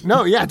meant...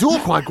 No, yeah, dual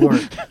quad-core.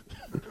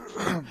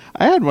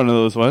 I had one of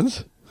those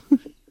ones.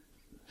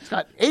 It's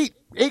got eight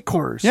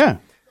cores. Yeah.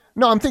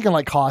 No, I'm thinking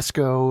like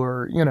Costco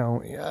or,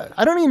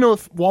 I don't even know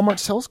if Walmart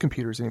sells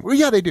computers anymore. Well,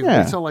 yeah, they do.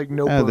 Yeah. They sell like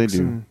notebooks. They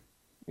do.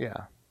 Yeah,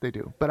 they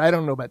do. But I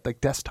don't know about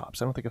like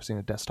desktops. I don't think I've seen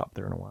a desktop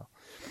there in a while.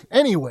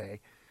 Anyway,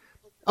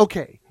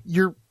 okay,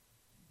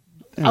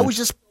 I was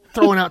just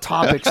throwing out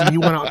topics and you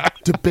want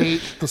to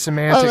debate the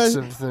semantics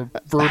of the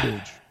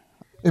verbiage.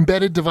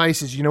 Embedded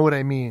devices, you know what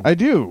I mean. I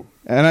do.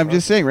 And I'm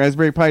just saying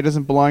Raspberry Pi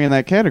doesn't belong in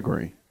that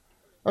category.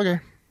 Okay.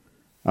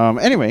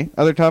 Anyway,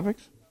 other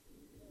topics?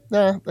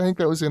 Nah, I think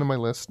that was the end of my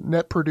list.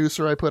 Net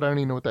producer, I don't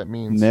even know what that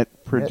means.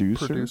 Net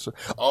producer?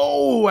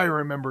 Oh, I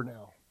remember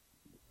now.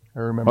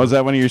 Oh, is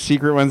that one of your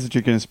secret ones that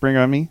you're going to spring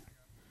on me?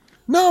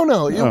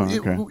 No.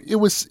 It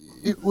was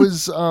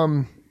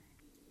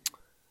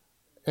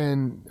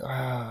and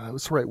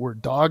what's the right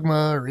word?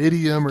 Dogma or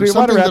idiom or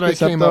something that I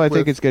came up with. I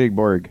think it's getting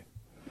boring.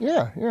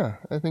 Yeah.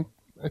 I think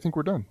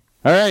we're done.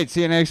 All right.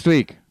 See you next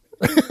week.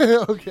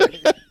 Okay.